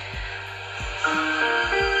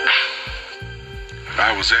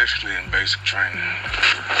 I was actually in basic training,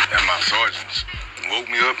 and my sergeants woke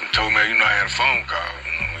me up and told me, I had a phone call.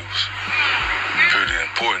 It was pretty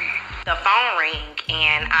important. The phone rang,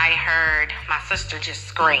 and I heard my sister just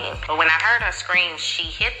scream. But when I heard her scream, she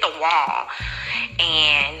hit the wall,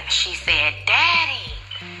 and she said, "Daddy."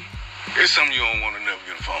 It's something you don't want to never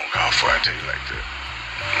get a phone call for, I tell you like that.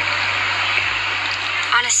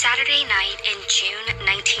 On a Saturday night in June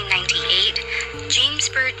 1998, James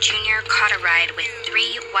Byrd Jr. caught a ride with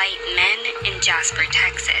 3 white men in Jasper,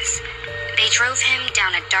 Texas. They drove him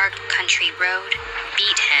down a dark country road,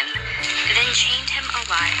 beat him, then chained him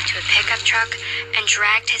alive to a pickup truck and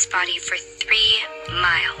dragged his body for 3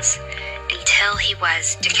 miles until he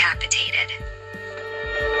was decapitated.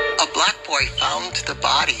 A black boy found the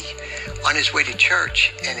body on his way to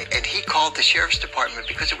church, and he called the sheriff's department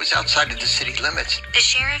because it was outside of the city limits. The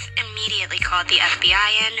sheriff immediately called the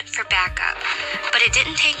FBI in for backup, but it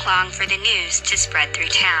didn't take long for the news to spread through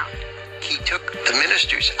town. He took the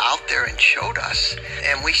ministers out there and showed us,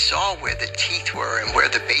 and we saw where the teeth were and where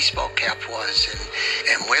the baseball cap was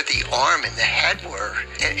and where the arm and the head were,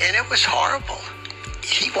 and it was horrible.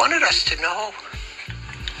 He wanted us to know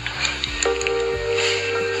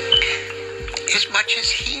as much as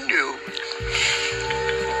he knew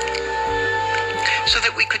so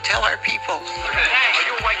that we could tell our people. Are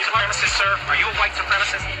you a white supremacist, sir? Are you a white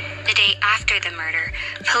supremacist? The day after the murder,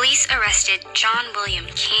 police arrested John William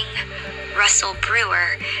King, Russell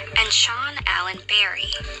Brewer, and Sean Allen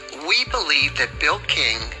Berry. We believe that Bill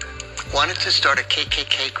King wanted to start a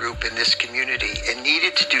KKK group in this community and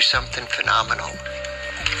needed to do something phenomenal,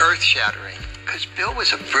 earth-shattering, because Bill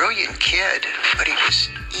was a brilliant kid, but he was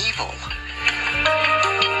evil.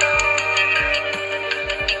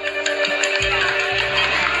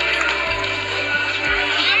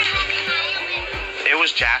 It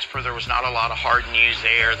was Jasper. There was not a lot of hard news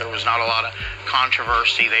there. There was not a lot of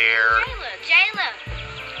controversy there.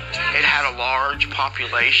 It had a large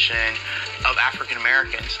population of African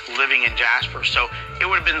Americans living in Jasper, so it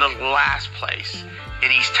would have been the last place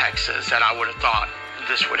in East Texas that I would have thought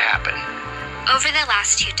this would happen. Over the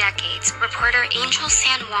last 2 decades, reporter Angel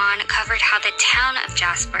San Juan covered how the town of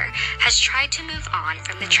Jasper has tried to move on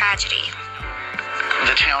from the tragedy.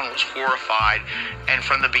 The town was horrified, and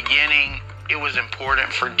from the beginning, it was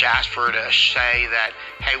important for Jasper to say that,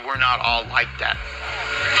 hey, we're not all like that.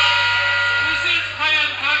 This is Klan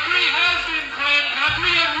country, has been Klan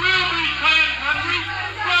country, and will be Klan country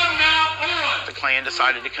from now on. The Klan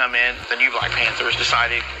decided to come in. The new Black Panthers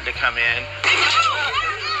decided to come in.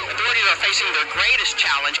 Authorities are facing their greatest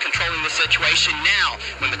challenge controlling the situation now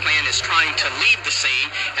when the Klan is trying to leave the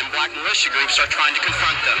scene and Black militia groups are trying to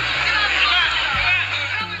confront them.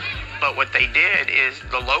 But what they did is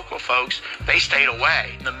the local folks, they stayed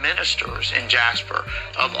away. The ministers in Jasper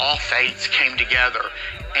of all faiths came together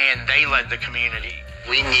and they led the community.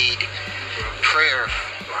 We need prayer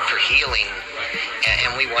for healing,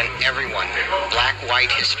 and we want everyone, black,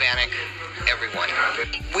 white, Hispanic, everyone.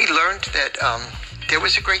 We learned that there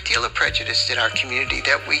was a great deal of prejudice in our community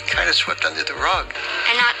that we kind of swept under the rug.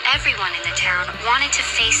 And not everyone in the town wanted to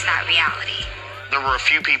face that reality. There were a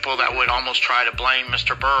few people that would almost try to blame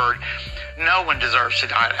Mr. Byrd. No one deserves to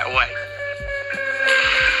die that way.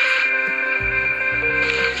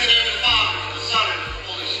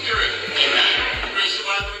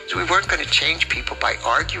 So we weren't going to change people by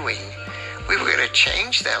arguing. We were going to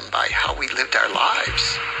change them by how we lived our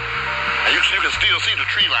lives. And you can still see the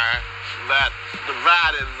tree line that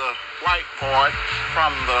divided the white part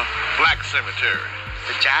from the black cemetery.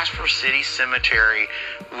 The Jasper City Cemetery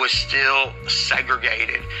was still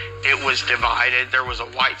segregated. It was divided. There was a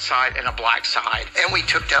white side and a black side. And we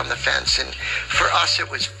took down the fence, and for us it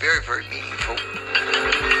was very, very meaningful.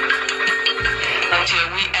 Until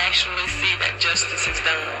we actually see that justice is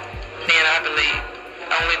done, then I believe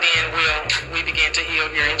only then will we begin to heal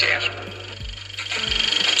here in Jasper.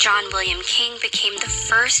 John William King became the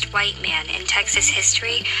first white man in Texas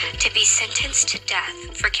history to be sentenced to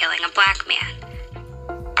death for killing a black man.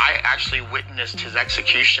 I actually witnessed his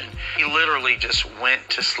execution. He literally just went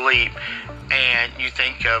to sleep, and you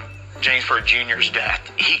think of James Byrd Jr.'s death.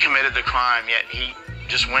 He committed the crime, yet he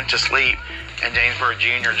just went to sleep, and James Byrd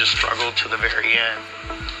Jr. just struggled to the very end.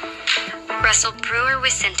 Russell Brewer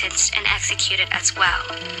was sentenced and executed as well,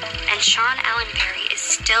 and Sean Allen Berry is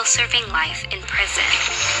still serving life in prison.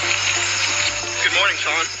 Good morning,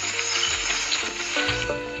 Sean.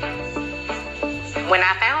 When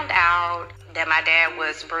I found out that my dad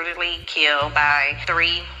was brutally killed by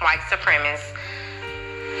 3 white supremacists,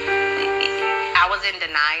 I was in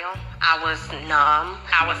denial. I was numb.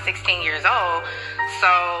 I was 16 years old.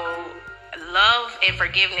 So love and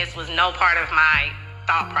forgiveness was no part of my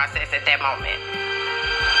thought process at that moment.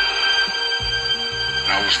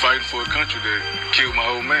 I was fighting for a country that killed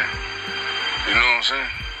my old man. You know what I'm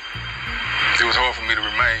saying? It was hard for me to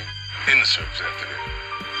remain in the service after that.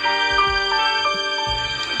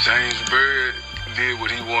 James Byrd did what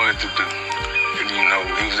he wanted to do. And you know,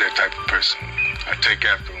 he was that type of person. I take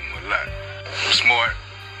after him a lot. Smart,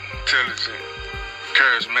 intelligent,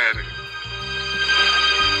 charismatic.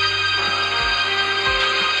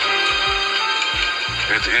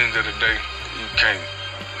 At the end of the day, you can't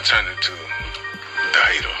turn it to the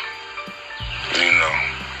hater. You know,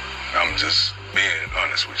 I'm just being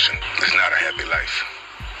honest with you. It's not a happy life.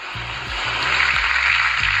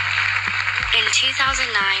 In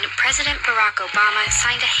 2009, President Barack Obama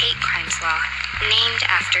signed a hate crimes law named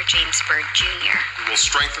after James Byrd Jr. We will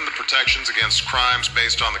strengthen the protections against crimes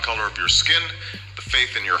based on the color of your skin, the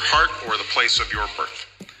faith in your heart, or the place of your birth.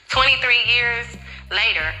 23 years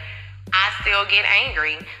later, I still get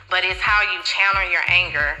angry, but it's how you channel your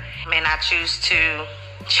anger, and I choose to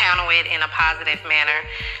channel it in a positive manner.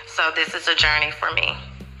 So this is a journey for me.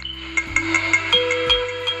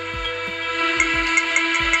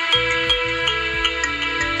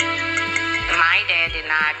 My dad did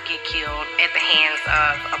not get killed at the hands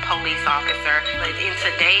of a police officer, but in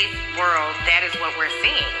today's world, that is what we're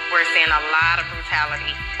seeing. We're seeing a lot of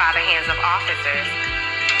brutality by the hands of officers.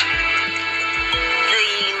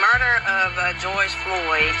 The murder of George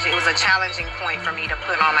Floyd, it was a challenging point for me to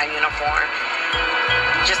put on my uniform.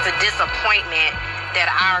 Just the disappointment that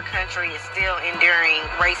our country is still enduring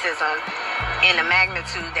racism in the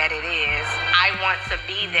magnitude that it is. I want to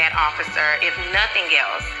be that officer, if nothing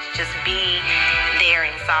else. Just be there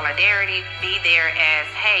in solidarity, be there as,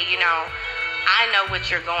 hey, you know, I know what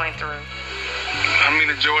you're going through. How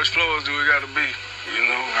many George Floyds do we gotta be? You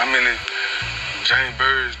know, how many James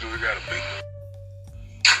Byrds do we gotta be?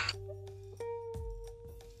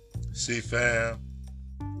 See, fam,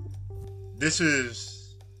 this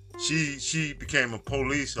is, she became a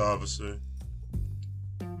police officer,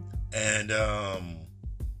 and,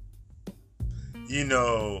 you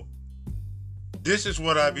know, this is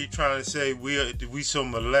what I be trying to say. We so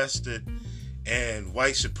molested, and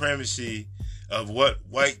white supremacy of what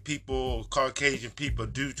white people, Caucasian people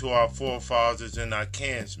do to our forefathers and our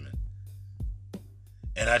kinsmen.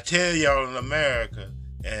 And I tell y'all in America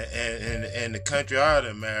and the country out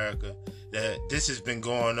of America that this has been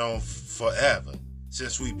going on forever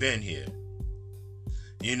since we've been here.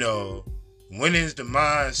 You know, when is the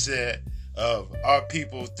mindset of our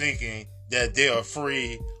people thinking that they are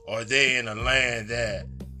free or they in a land that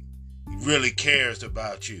really cares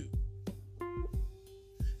about you?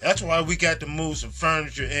 That's why we got to move some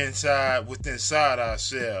furniture inside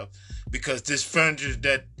ourselves, because this furniture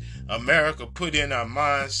that America put in our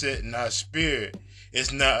mindset and our spirit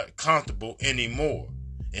is not comfortable anymore.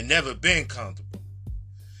 It never been comfortable.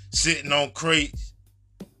 Sitting on crates,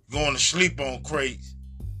 going to sleep on crates.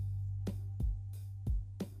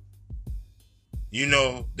 You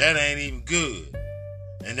know, that ain't even good.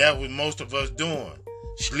 And that was most of us doing.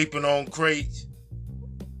 Sleeping on crates,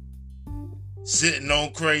 sitting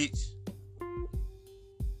on crates,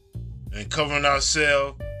 and covering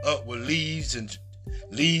ourselves up with leaves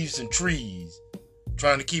and trees,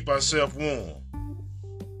 trying to keep ourselves warm.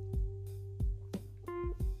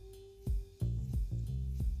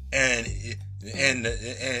 And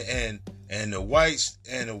the whites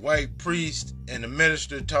and the white priest and the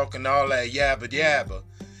minister talking all that yabba yabba.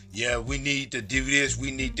 Yeah, we need to do this,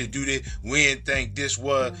 we need to do this, we didn't think this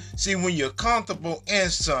was. See, when you're comfortable in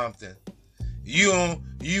something, you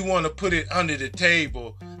want to put it under the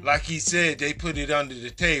table, like he said they put it under the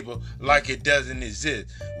table like it doesn't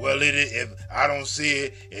exist. Well, if I don't see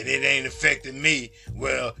it and it ain't affecting me,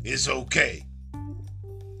 well, it's okay.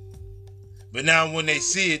 But now when they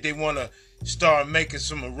see it, they want to start making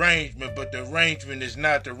some arrangement, but the arrangement is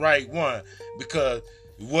not the right one, because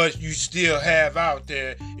what you still have out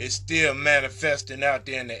there is still manifesting out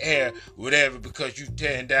there in the air, whatever, because you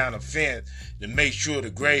tearing down a fence to make sure the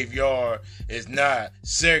graveyard is not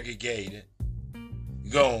segregated.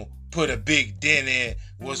 You're going to put a big dent in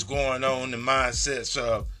what's going on in the mindsets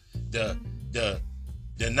of the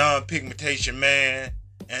non-pigmentation man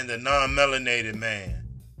and the non-melanated man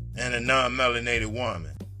and a non-melanated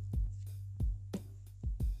woman.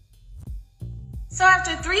 So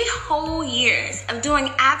after 3 whole years of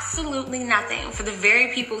doing absolutely nothing for the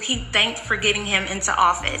very people he thanked for getting him into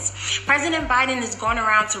office, President Biden is going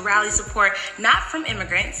around to rally support not from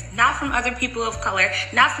immigrants, not from other people of color,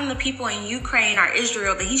 not from the people in Ukraine or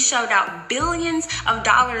Israel that he shelled out billions of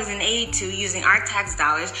dollars in aid to using our tax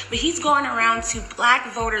dollars, but he's going around to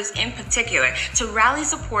black voters in particular to rally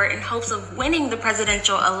support in hopes of winning the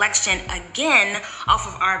presidential election again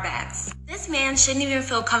off of our backs. This man shouldn't even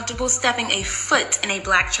feel comfortable stepping a foot in a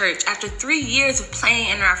black church after 3 years of playing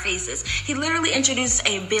in our faces. He literally introduced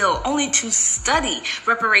a bill only to study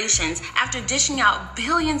reparations after dishing out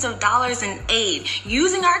billions of dollars in aid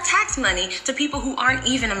using our tax money to people who aren't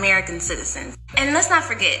even American citizens. And let's not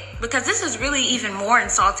forget, because this is really even more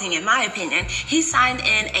insulting in my opinion, he signed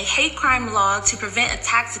in a hate crime law to prevent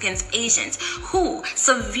attacks against Asians who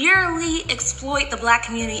severely exploit the black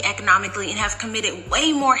community economically and have committed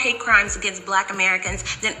way more hate crimes against black Americans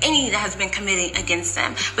than any that has been committed against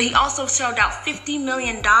them. But he also shelled out $50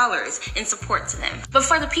 million in support to them. But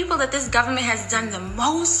for the people that this government has done the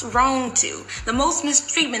most wrong to, the most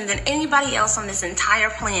mistreatment than anybody else on this entire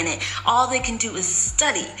planet, all they can do is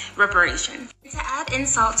study reparations. To add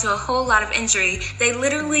insult to a whole lot of injury, they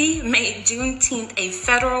literally made Juneteenth a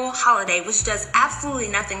federal holiday, which does absolutely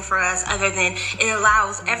nothing for us other than it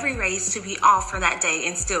allows every race to be off for that day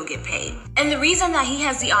and still get paid. And the reason that he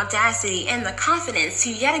has the audacity and the confidence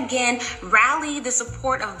to yet again rally the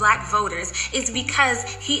support of black voters is because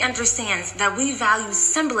he understands that we value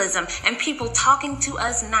symbolism and people talking to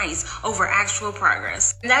us nice over actual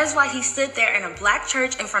progress. And that is why he stood there in a black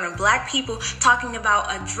church in front of black people talking about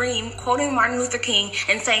a dream, quoting Martin Luther King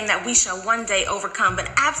and saying that we shall one day overcome, but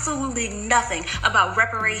absolutely nothing about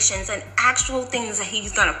reparations and actual things that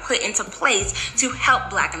he's going to put into place to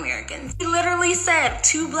help black Americans. He literally said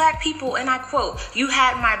to black people, and I quote, "You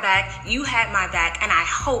had my back, and I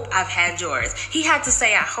hope I've had yours." He had to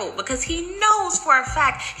say I hope because he knows for a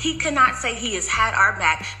fact he cannot say he has had our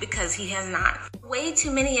back because he has not. Way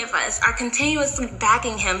too many of us are continuously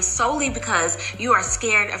backing him solely because you are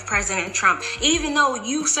scared of President Trump, even though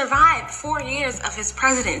you survived 4 years of his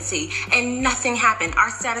presidency and nothing happened. Our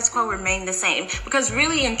status quo remained the same because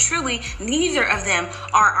really and truly, neither of them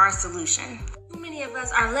are our solution. Too many of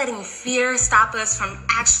us are letting fear stop us from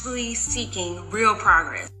actually seeking real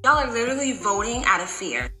progress. Y'all are literally voting out of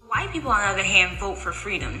fear. White people, on the other hand, vote for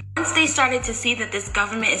freedom. Once they started to see that this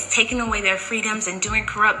government is taking away their freedoms and doing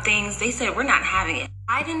corrupt things, they said, we're not having it.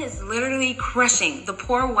 Biden is literally crushing the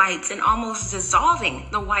poor whites and almost dissolving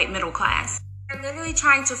the white middle class. They're They're literally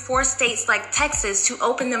trying to force states like Texas to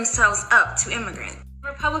open themselves up to immigrants.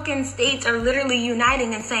 Republican states are literally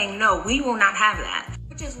uniting and saying, no, we will not have that.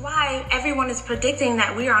 Which is why everyone is predicting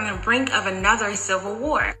that we are on the brink of another civil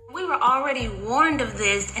war. We were already warned of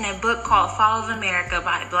this in a book called Fall of America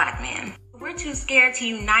by a black man. We're too scared to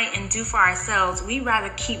unite and do for ourselves. We'd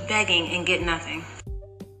rather keep begging and get nothing.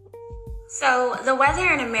 So the weather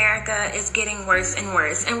in America is getting worse and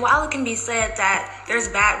worse. And while it can be said that there's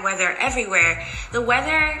bad weather everywhere, the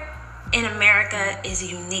weather in America is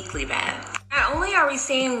uniquely bad. Not only are we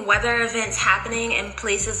seeing weather events happening in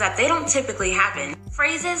places that they don't typically happen,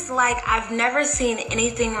 phrases like "I've never seen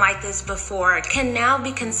anything like this before" can now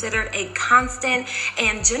be considered a constant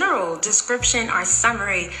and general description or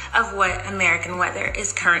summary of what American weather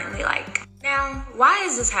is currently like. Now, why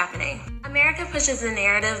is this happening? America pushes the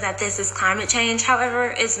narrative that this is climate change.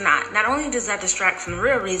 However, it's not. Not only does that distract from the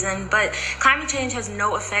real reason, but climate change has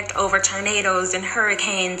no effect over tornadoes and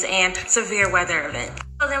hurricanes and severe weather events.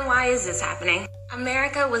 So then why is this happening?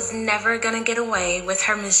 America was never going to get away with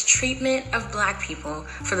her mistreatment of black people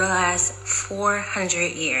for the last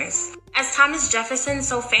 400 years. As Thomas Jefferson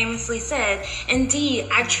so famously said, "Indeed,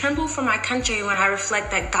 I tremble for my country when I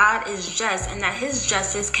reflect that God is just and that his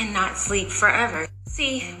justice cannot sleep forever."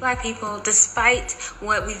 See, black people, despite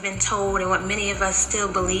what we've been told and what many of us still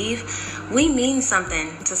believe, we mean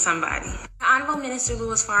something to somebody. The Honorable Minister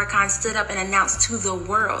Louis Farrakhan stood up and announced to the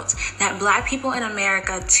world that black people in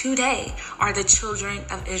America today are the children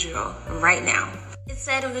of Israel right now. It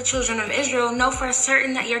said of the children of Israel, "Know for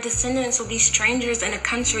certain that your descendants will be strangers in a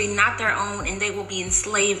country not their own, and they will be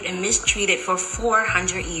enslaved and mistreated for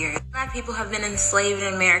 400 years. Black people have been enslaved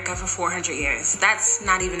in America for 400 years. That's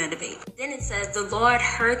not even a debate. Then it says, "The Lord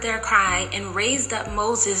heard their cry and raised up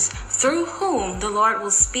Moses, through whom the Lord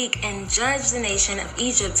will speak and judge the nation of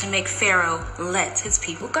Egypt to make Pharaoh let his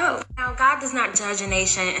people go." Now, God does not judge a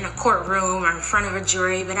nation in a courtroom or in front of a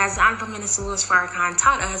jury, but as Honorable Minister Louis Farrakhan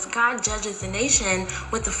taught us, God judges the nation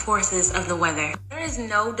with the forces of the weather. There is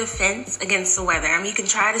no defense against the weather. I mean, you can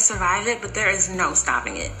try to survive it, but there is no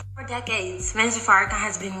stopping it. For decades, Minister Farrakhan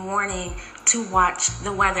has been warning to watch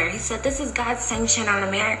the weather. He said this is God's sanction on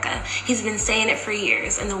America. He's been saying it for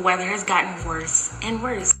years, and the weather has gotten worse and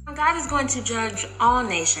worse. God is going to judge all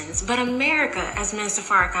nations, but America, as Minister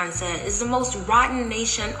Farrakhan said, is the most rotten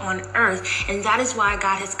nation on earth, and that is why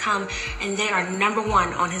God has come, and they are number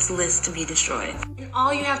one on his list to be destroyed. And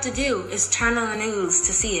all you have to do is turn on the news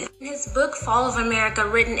to see it. In his book, Fall of America,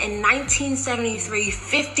 written in 1973,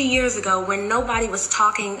 50 years ago, when nobody was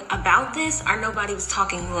talking about this or nobody was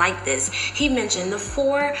talking like this, he mentioned the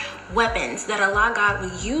 4 weapons that Allah God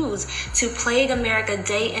will use to plague America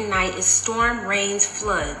day and night is storm, rains,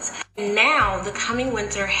 floods. And now, the coming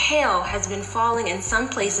winter, hail has been falling in some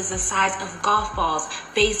places the size of golf balls,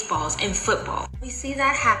 baseballs, and football. We see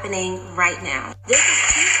that happening right now. This is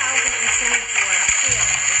 2024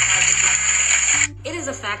 hail. It is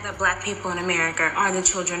a fact that black people in America are the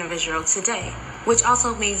children of Israel today, which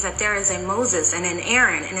also means that there is a Moses and an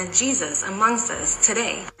Aaron and a Jesus amongst us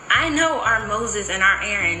today. I know our Moses and our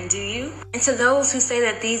Aaron, do you? And to those who say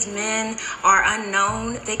that these men are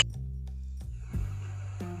unknown, they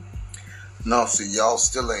No, see, y'all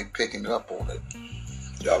still ain't picking up on it.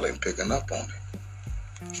 Y'all ain't picking up on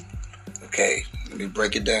it. Okay, let me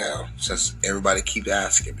break it down since everybody keeps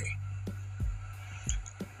asking me.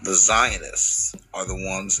 The Zionists are the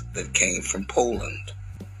ones that came from Poland,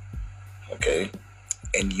 okay,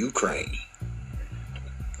 and Ukraine,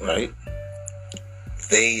 right?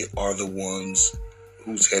 They are the ones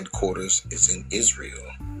whose headquarters is in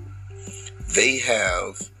Israel. They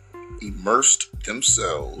have immersed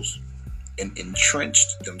themselves and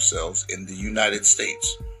entrenched themselves in the United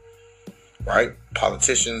States, right?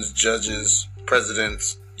 Politicians, judges,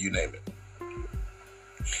 presidents, you name it.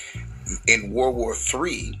 In World War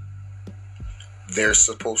III, they're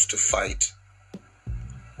supposed to fight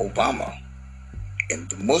Obama and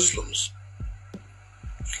the Muslims.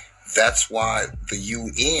 That's why the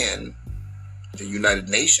UN, the United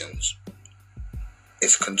Nations,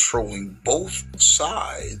 is controlling both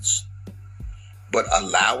sides, but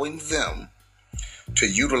allowing them to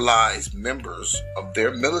utilize members of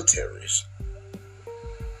their militaries.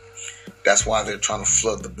 That's why they're trying to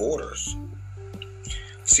flood the borders.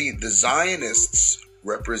 See, the Zionists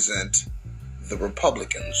represent the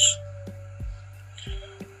Republicans.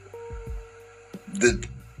 The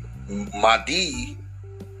Mahdi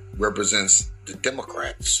represents the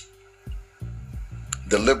Democrats.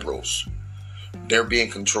 The liberals, they're being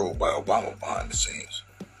controlled by Obama behind the scenes.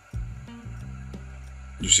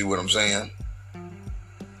 You see what I'm saying?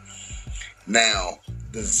 Now,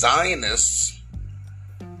 the Zionists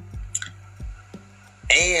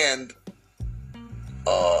And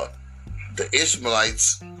the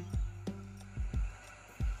Ishmaelites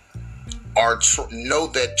know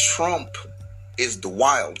that Trump is the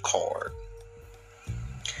wild card.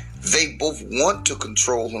 They both want to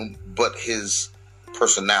control him, but his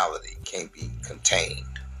personality can't be contained.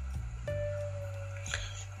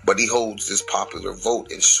 But he holds this popular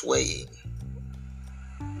vote in swaying.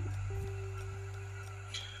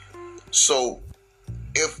 So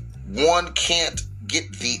if one can't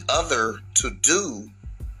get the other to do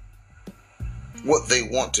what they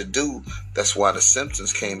want to do, that's why the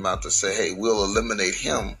Simpsons came out to say, hey, we'll eliminate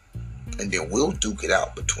him and then we'll duke it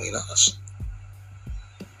out between us.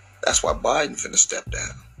 That's why Biden finna step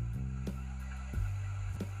down.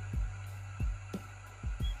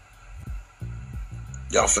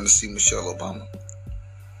 Y'all finna see Michelle Obama.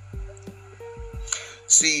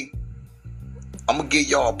 See, I'm gonna give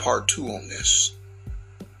y'all part 2 on this.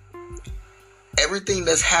 Everything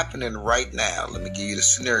that's happening right now, let me give you the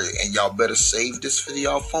scenario, and y'all better save this for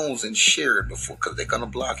y'all phones and share it before, because they're gonna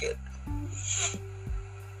block it.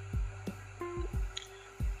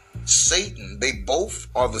 Satan, they both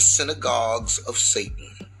are the synagogues of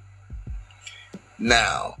Satan.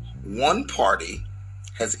 Now, one party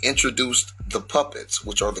has introduced the puppets,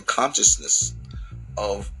 which are the consciousness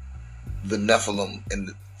of the Nephilim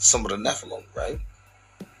and some of the Nephilim, right?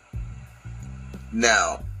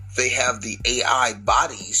 Now, they have the AI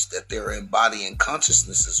bodies that they're embodying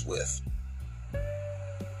consciousnesses with.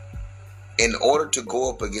 In order to go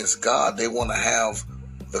up against God, they want to have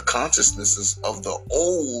the consciousnesses of the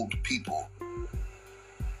old people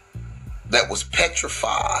that was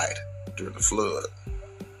petrified during the flood.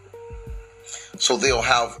 So they'll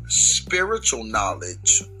have spiritual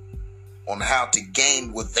knowledge on how to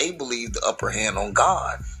gain what they believe the upper hand on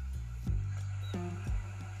God.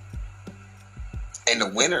 And the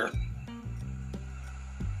winner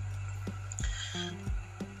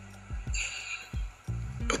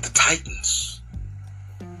but the Titans.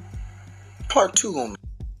 Part 2 on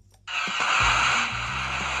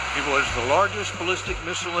It was the largest ballistic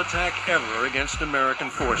missile attack ever against American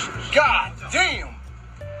forces. God damn!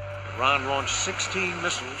 Iran launched 16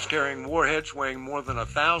 missiles carrying warheads weighing more than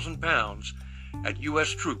 1,000 pounds at U.S.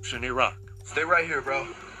 troops in Iraq. Stay right here, bro.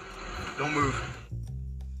 Don't move.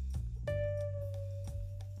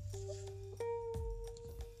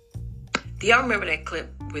 Do y'all remember that clip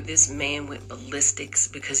where this man went ballistics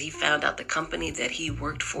because he found out the company that he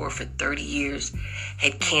worked for 30 years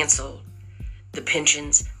had canceled the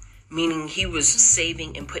pensions, meaning he was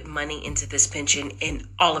saving and putting money into this pension and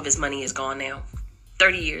all of his money is gone now?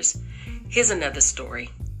 30 years. Here's another story.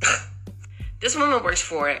 This woman works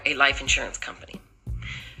for a life insurance company.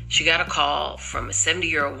 She got a call from a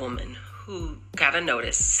 70-year-old woman who got a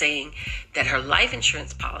notice saying that her life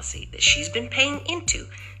insurance policy that she's been paying into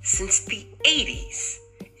since the 80s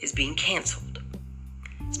is being canceled.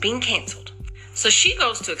 It's being canceled. So she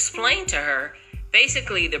goes to explain to her,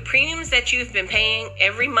 basically the premiums that you've been paying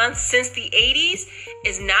every month since the 80s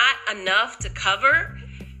is not enough to cover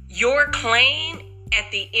your claim at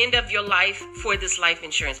the end of your life for this life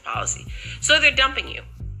insurance policy. So they're dumping you.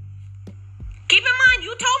 Keep in mind,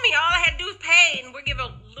 you told me all I had to do is pay, and we'll give a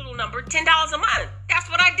little number, $10 a month. That's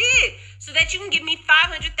what I did, so that you can give me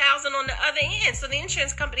 $500,000 on the other end. So the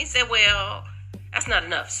insurance company said, well, that's not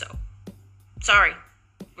enough, so sorry,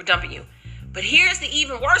 we're dumping you. But here's the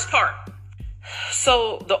even worse part.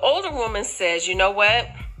 So the older woman says, you know what?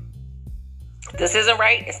 This isn't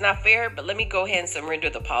right. It's not fair, but let me go ahead and surrender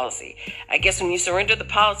the policy. I guess when you surrender the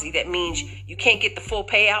policy, that means you can't get the full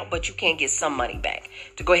payout, but you can get some money back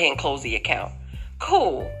to go ahead and close the account.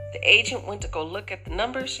 Cool. The agent went to go look at the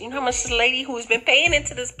numbers. You know how much this lady who's been paying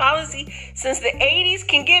into this policy since the 80s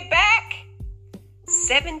can get back?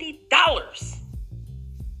 $70.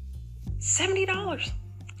 $70.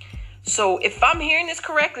 So if I'm hearing this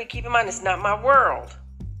correctly, keep in mind, it's not my world.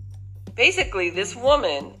 Basically, this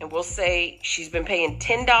woman, and we'll say she's been paying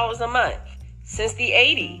 $10 a month since the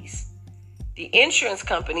 80s. The insurance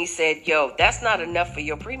company said, yo, that's not enough for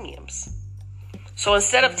your premiums. So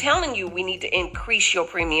instead of telling you we need to increase your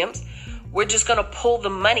premiums, we're just going to pull the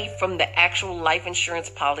money from the actual life insurance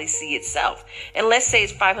policy itself. And let's say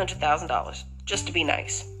it's $500,000, just to be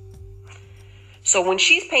nice. So when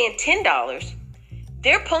she's paying $10,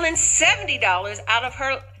 they're pulling $70 out of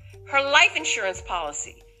her life insurance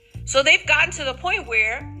policy. So they've gotten to the point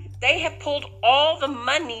where they have pulled all the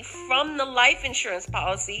money from the life insurance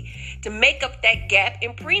policy to make up that gap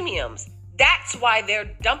in premiums. That's why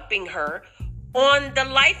they're dumping her on the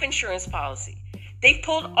life insurance policy. They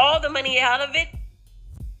pulled all the money out of it,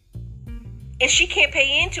 and she can't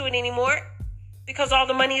pay into it anymore because all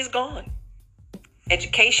the money is gone.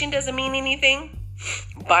 Education doesn't mean anything.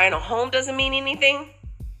 Buying a home doesn't mean anything.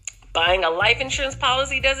 Buying a life insurance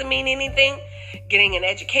policy doesn't mean anything. Getting an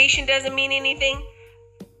education doesn't mean anything.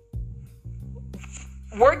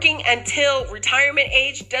 Working until retirement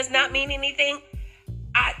age does not mean anything.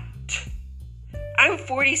 I'm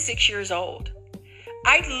 46 years old.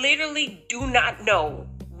 I literally do not know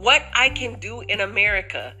what I can do in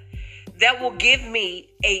America that will give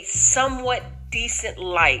me a somewhat decent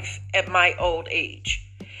life at my old age.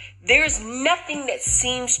 There's nothing that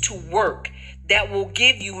seems to work that will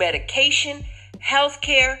give you medication,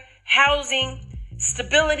 healthcare, housing,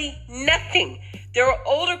 stability, nothing. There are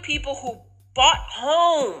older people who bought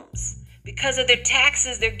homes because of their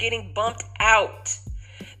taxes. They're getting bumped out.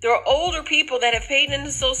 There are older people that have paid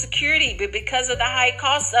into Social Security, but because of the high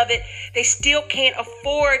cost of it, they still can't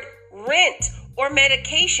afford rent or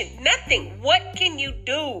medication. Nothing. What can you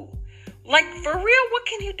do? Like, for real, what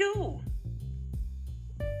can you do?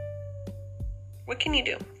 What can you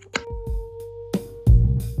do?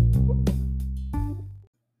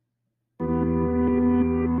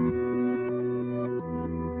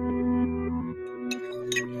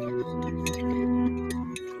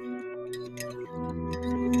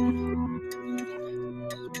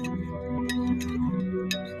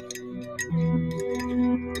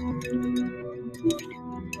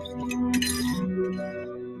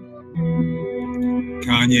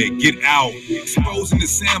 Kanye, get out. Exposing the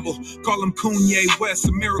sample. Call him Kanye West.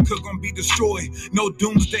 America gonna be destroyed. No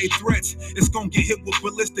doomsday threats. It's gonna get hit with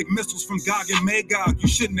ballistic missiles from Gog and Magog. You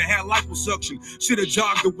shouldn't have had liposuction. Should have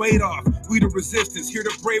jogged the weight off. We the resistance. Hear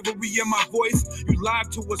the bravery in my voice? You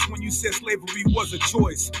lied to us when you said slavery was a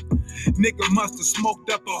choice. Nigga must have smoked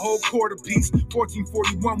up a whole quarter piece.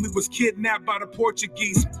 1441, we was kidnapped by the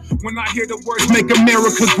Portuguese. When I hear the words make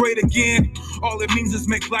America great again, all it means is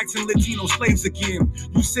make blacks and Latino slaves again.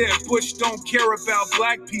 You said Bush don't care about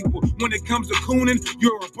black people. When it comes to cooning,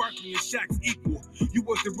 you're a Barkley and Shaq's equal. You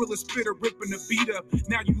was the realest spitter ripping the beat up.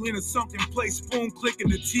 Now you in a sunken place, spoon clicking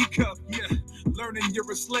the teacup. Yeah, learning you're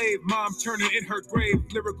a slave. Mom turning in her grave.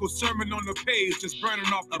 Lyrical sermon on the page, just burning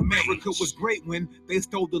off the America was great when they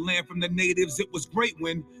stole the land from the natives. It was great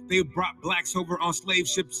when they brought blacks over on slave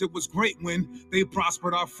ships. It was great when they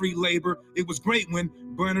prospered our free labor. It was great when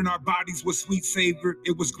burning our bodies was sweet savor.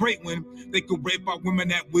 It was great when they could rape our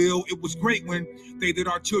women at will. It was great when they did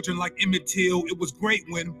our children like Emmett Till. It was great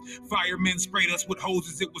when firemen sprayed us with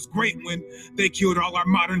hoses. It was great when they killed all our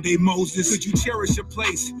modern day Moses. Could you cherish a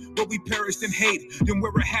place where we perished in hate? Then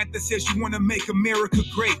wear a hat that says you want to make America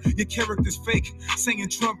great. Your character's fake, saying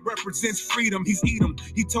Trump represents freedom. He's eat 'em.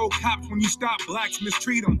 He told cops when you stop blacks,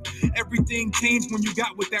 mistreat them. Everything changed when you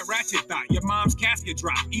got with that ratchet thought. Your mom's casket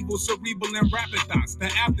dropped. Evil, cerebral, and rapid thoughts. The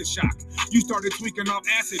aftershock. You started tweaking off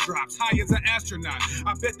acid drops. High as an astronaut.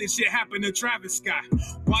 I bet this shit happened to Travis Scott.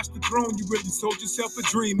 Watch the throne. You really sold yourself a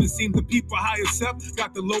dream. It seemed the people highest up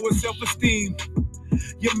got the lowest self-esteem.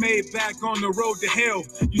 You're made back on the road to hell.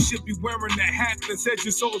 You should be wearing that hat that says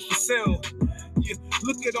your soul is for sale. Yeah,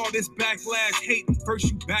 look at all this backlash hate. First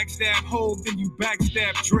you backstab Hov, then you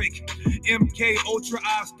backstab Drake. MK Ultra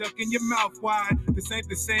eye stuck in your mouth wide. This ain't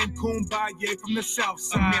the same Kumbaya from the south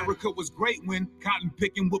side. America was great when cotton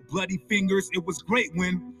picking with bloody fingers. It was great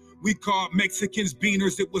when we called Mexicans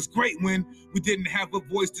beaners. It was great when we didn't have a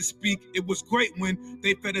voice to speak. It was great when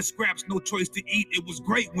they fed us scraps, no choice to eat. It was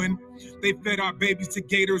great when they fed our babies to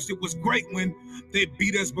gators. It was great when they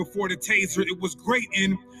beat us before the taser. It was great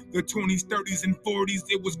in the 20s, 30s, and 40s.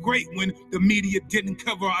 It was great when the media didn't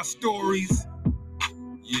cover our stories.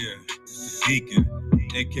 Yeah, it's the Deacon,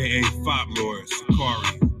 aka Fop Lord,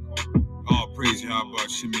 Sakari. All praise Yahweh,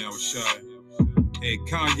 Shimei Awashai. Hey,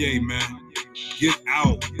 Kanye, man, get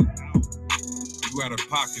out. You out of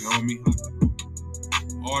pocket, homie.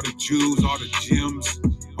 All the jewels, all the gems,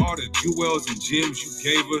 all the jewels and gems you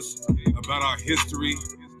gave us about our history,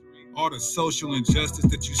 all the social injustice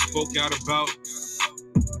that you spoke out about.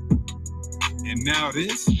 And now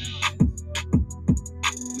this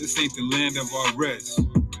ain't the land of our rest.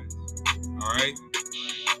 All right?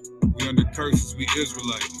 We under curses, we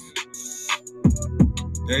Israelites.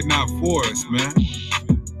 They're not for us, man.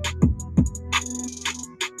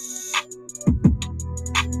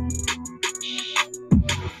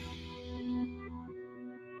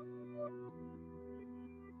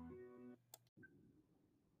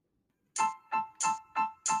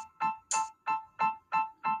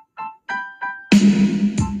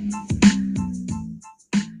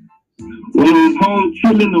 When I'm home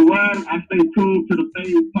chilling or riding, I stay tuned to the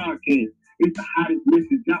Phase Podcast. It's the hottest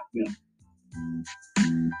message out there.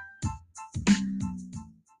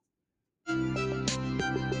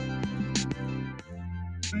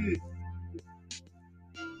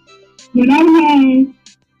 When I'm home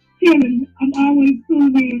chilling, I'm always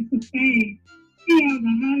tuned in to Fame. He has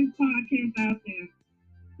the hottest podcast out there.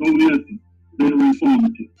 Go listen. Very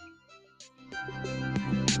informative.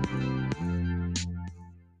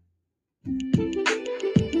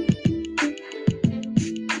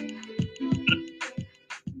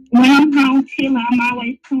 When I'm home chilling, I'm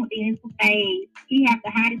always tuned in to Fame. He has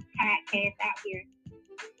the hottest podcast out here.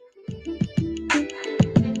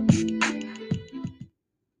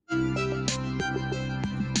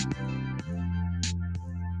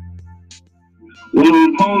 When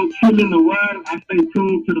I'm home chilling or riding, I stay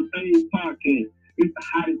tuned to the Phase Podcast. It's the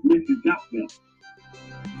hottest message out there.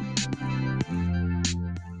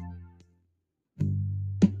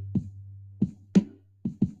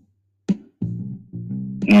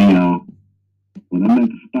 Hey y'all, when I'm at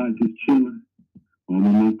the spot just chilling, or I'm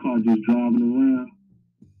in my car just driving around,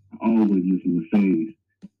 I always listen to Phase.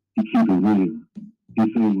 He keep it real.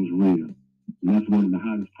 He say what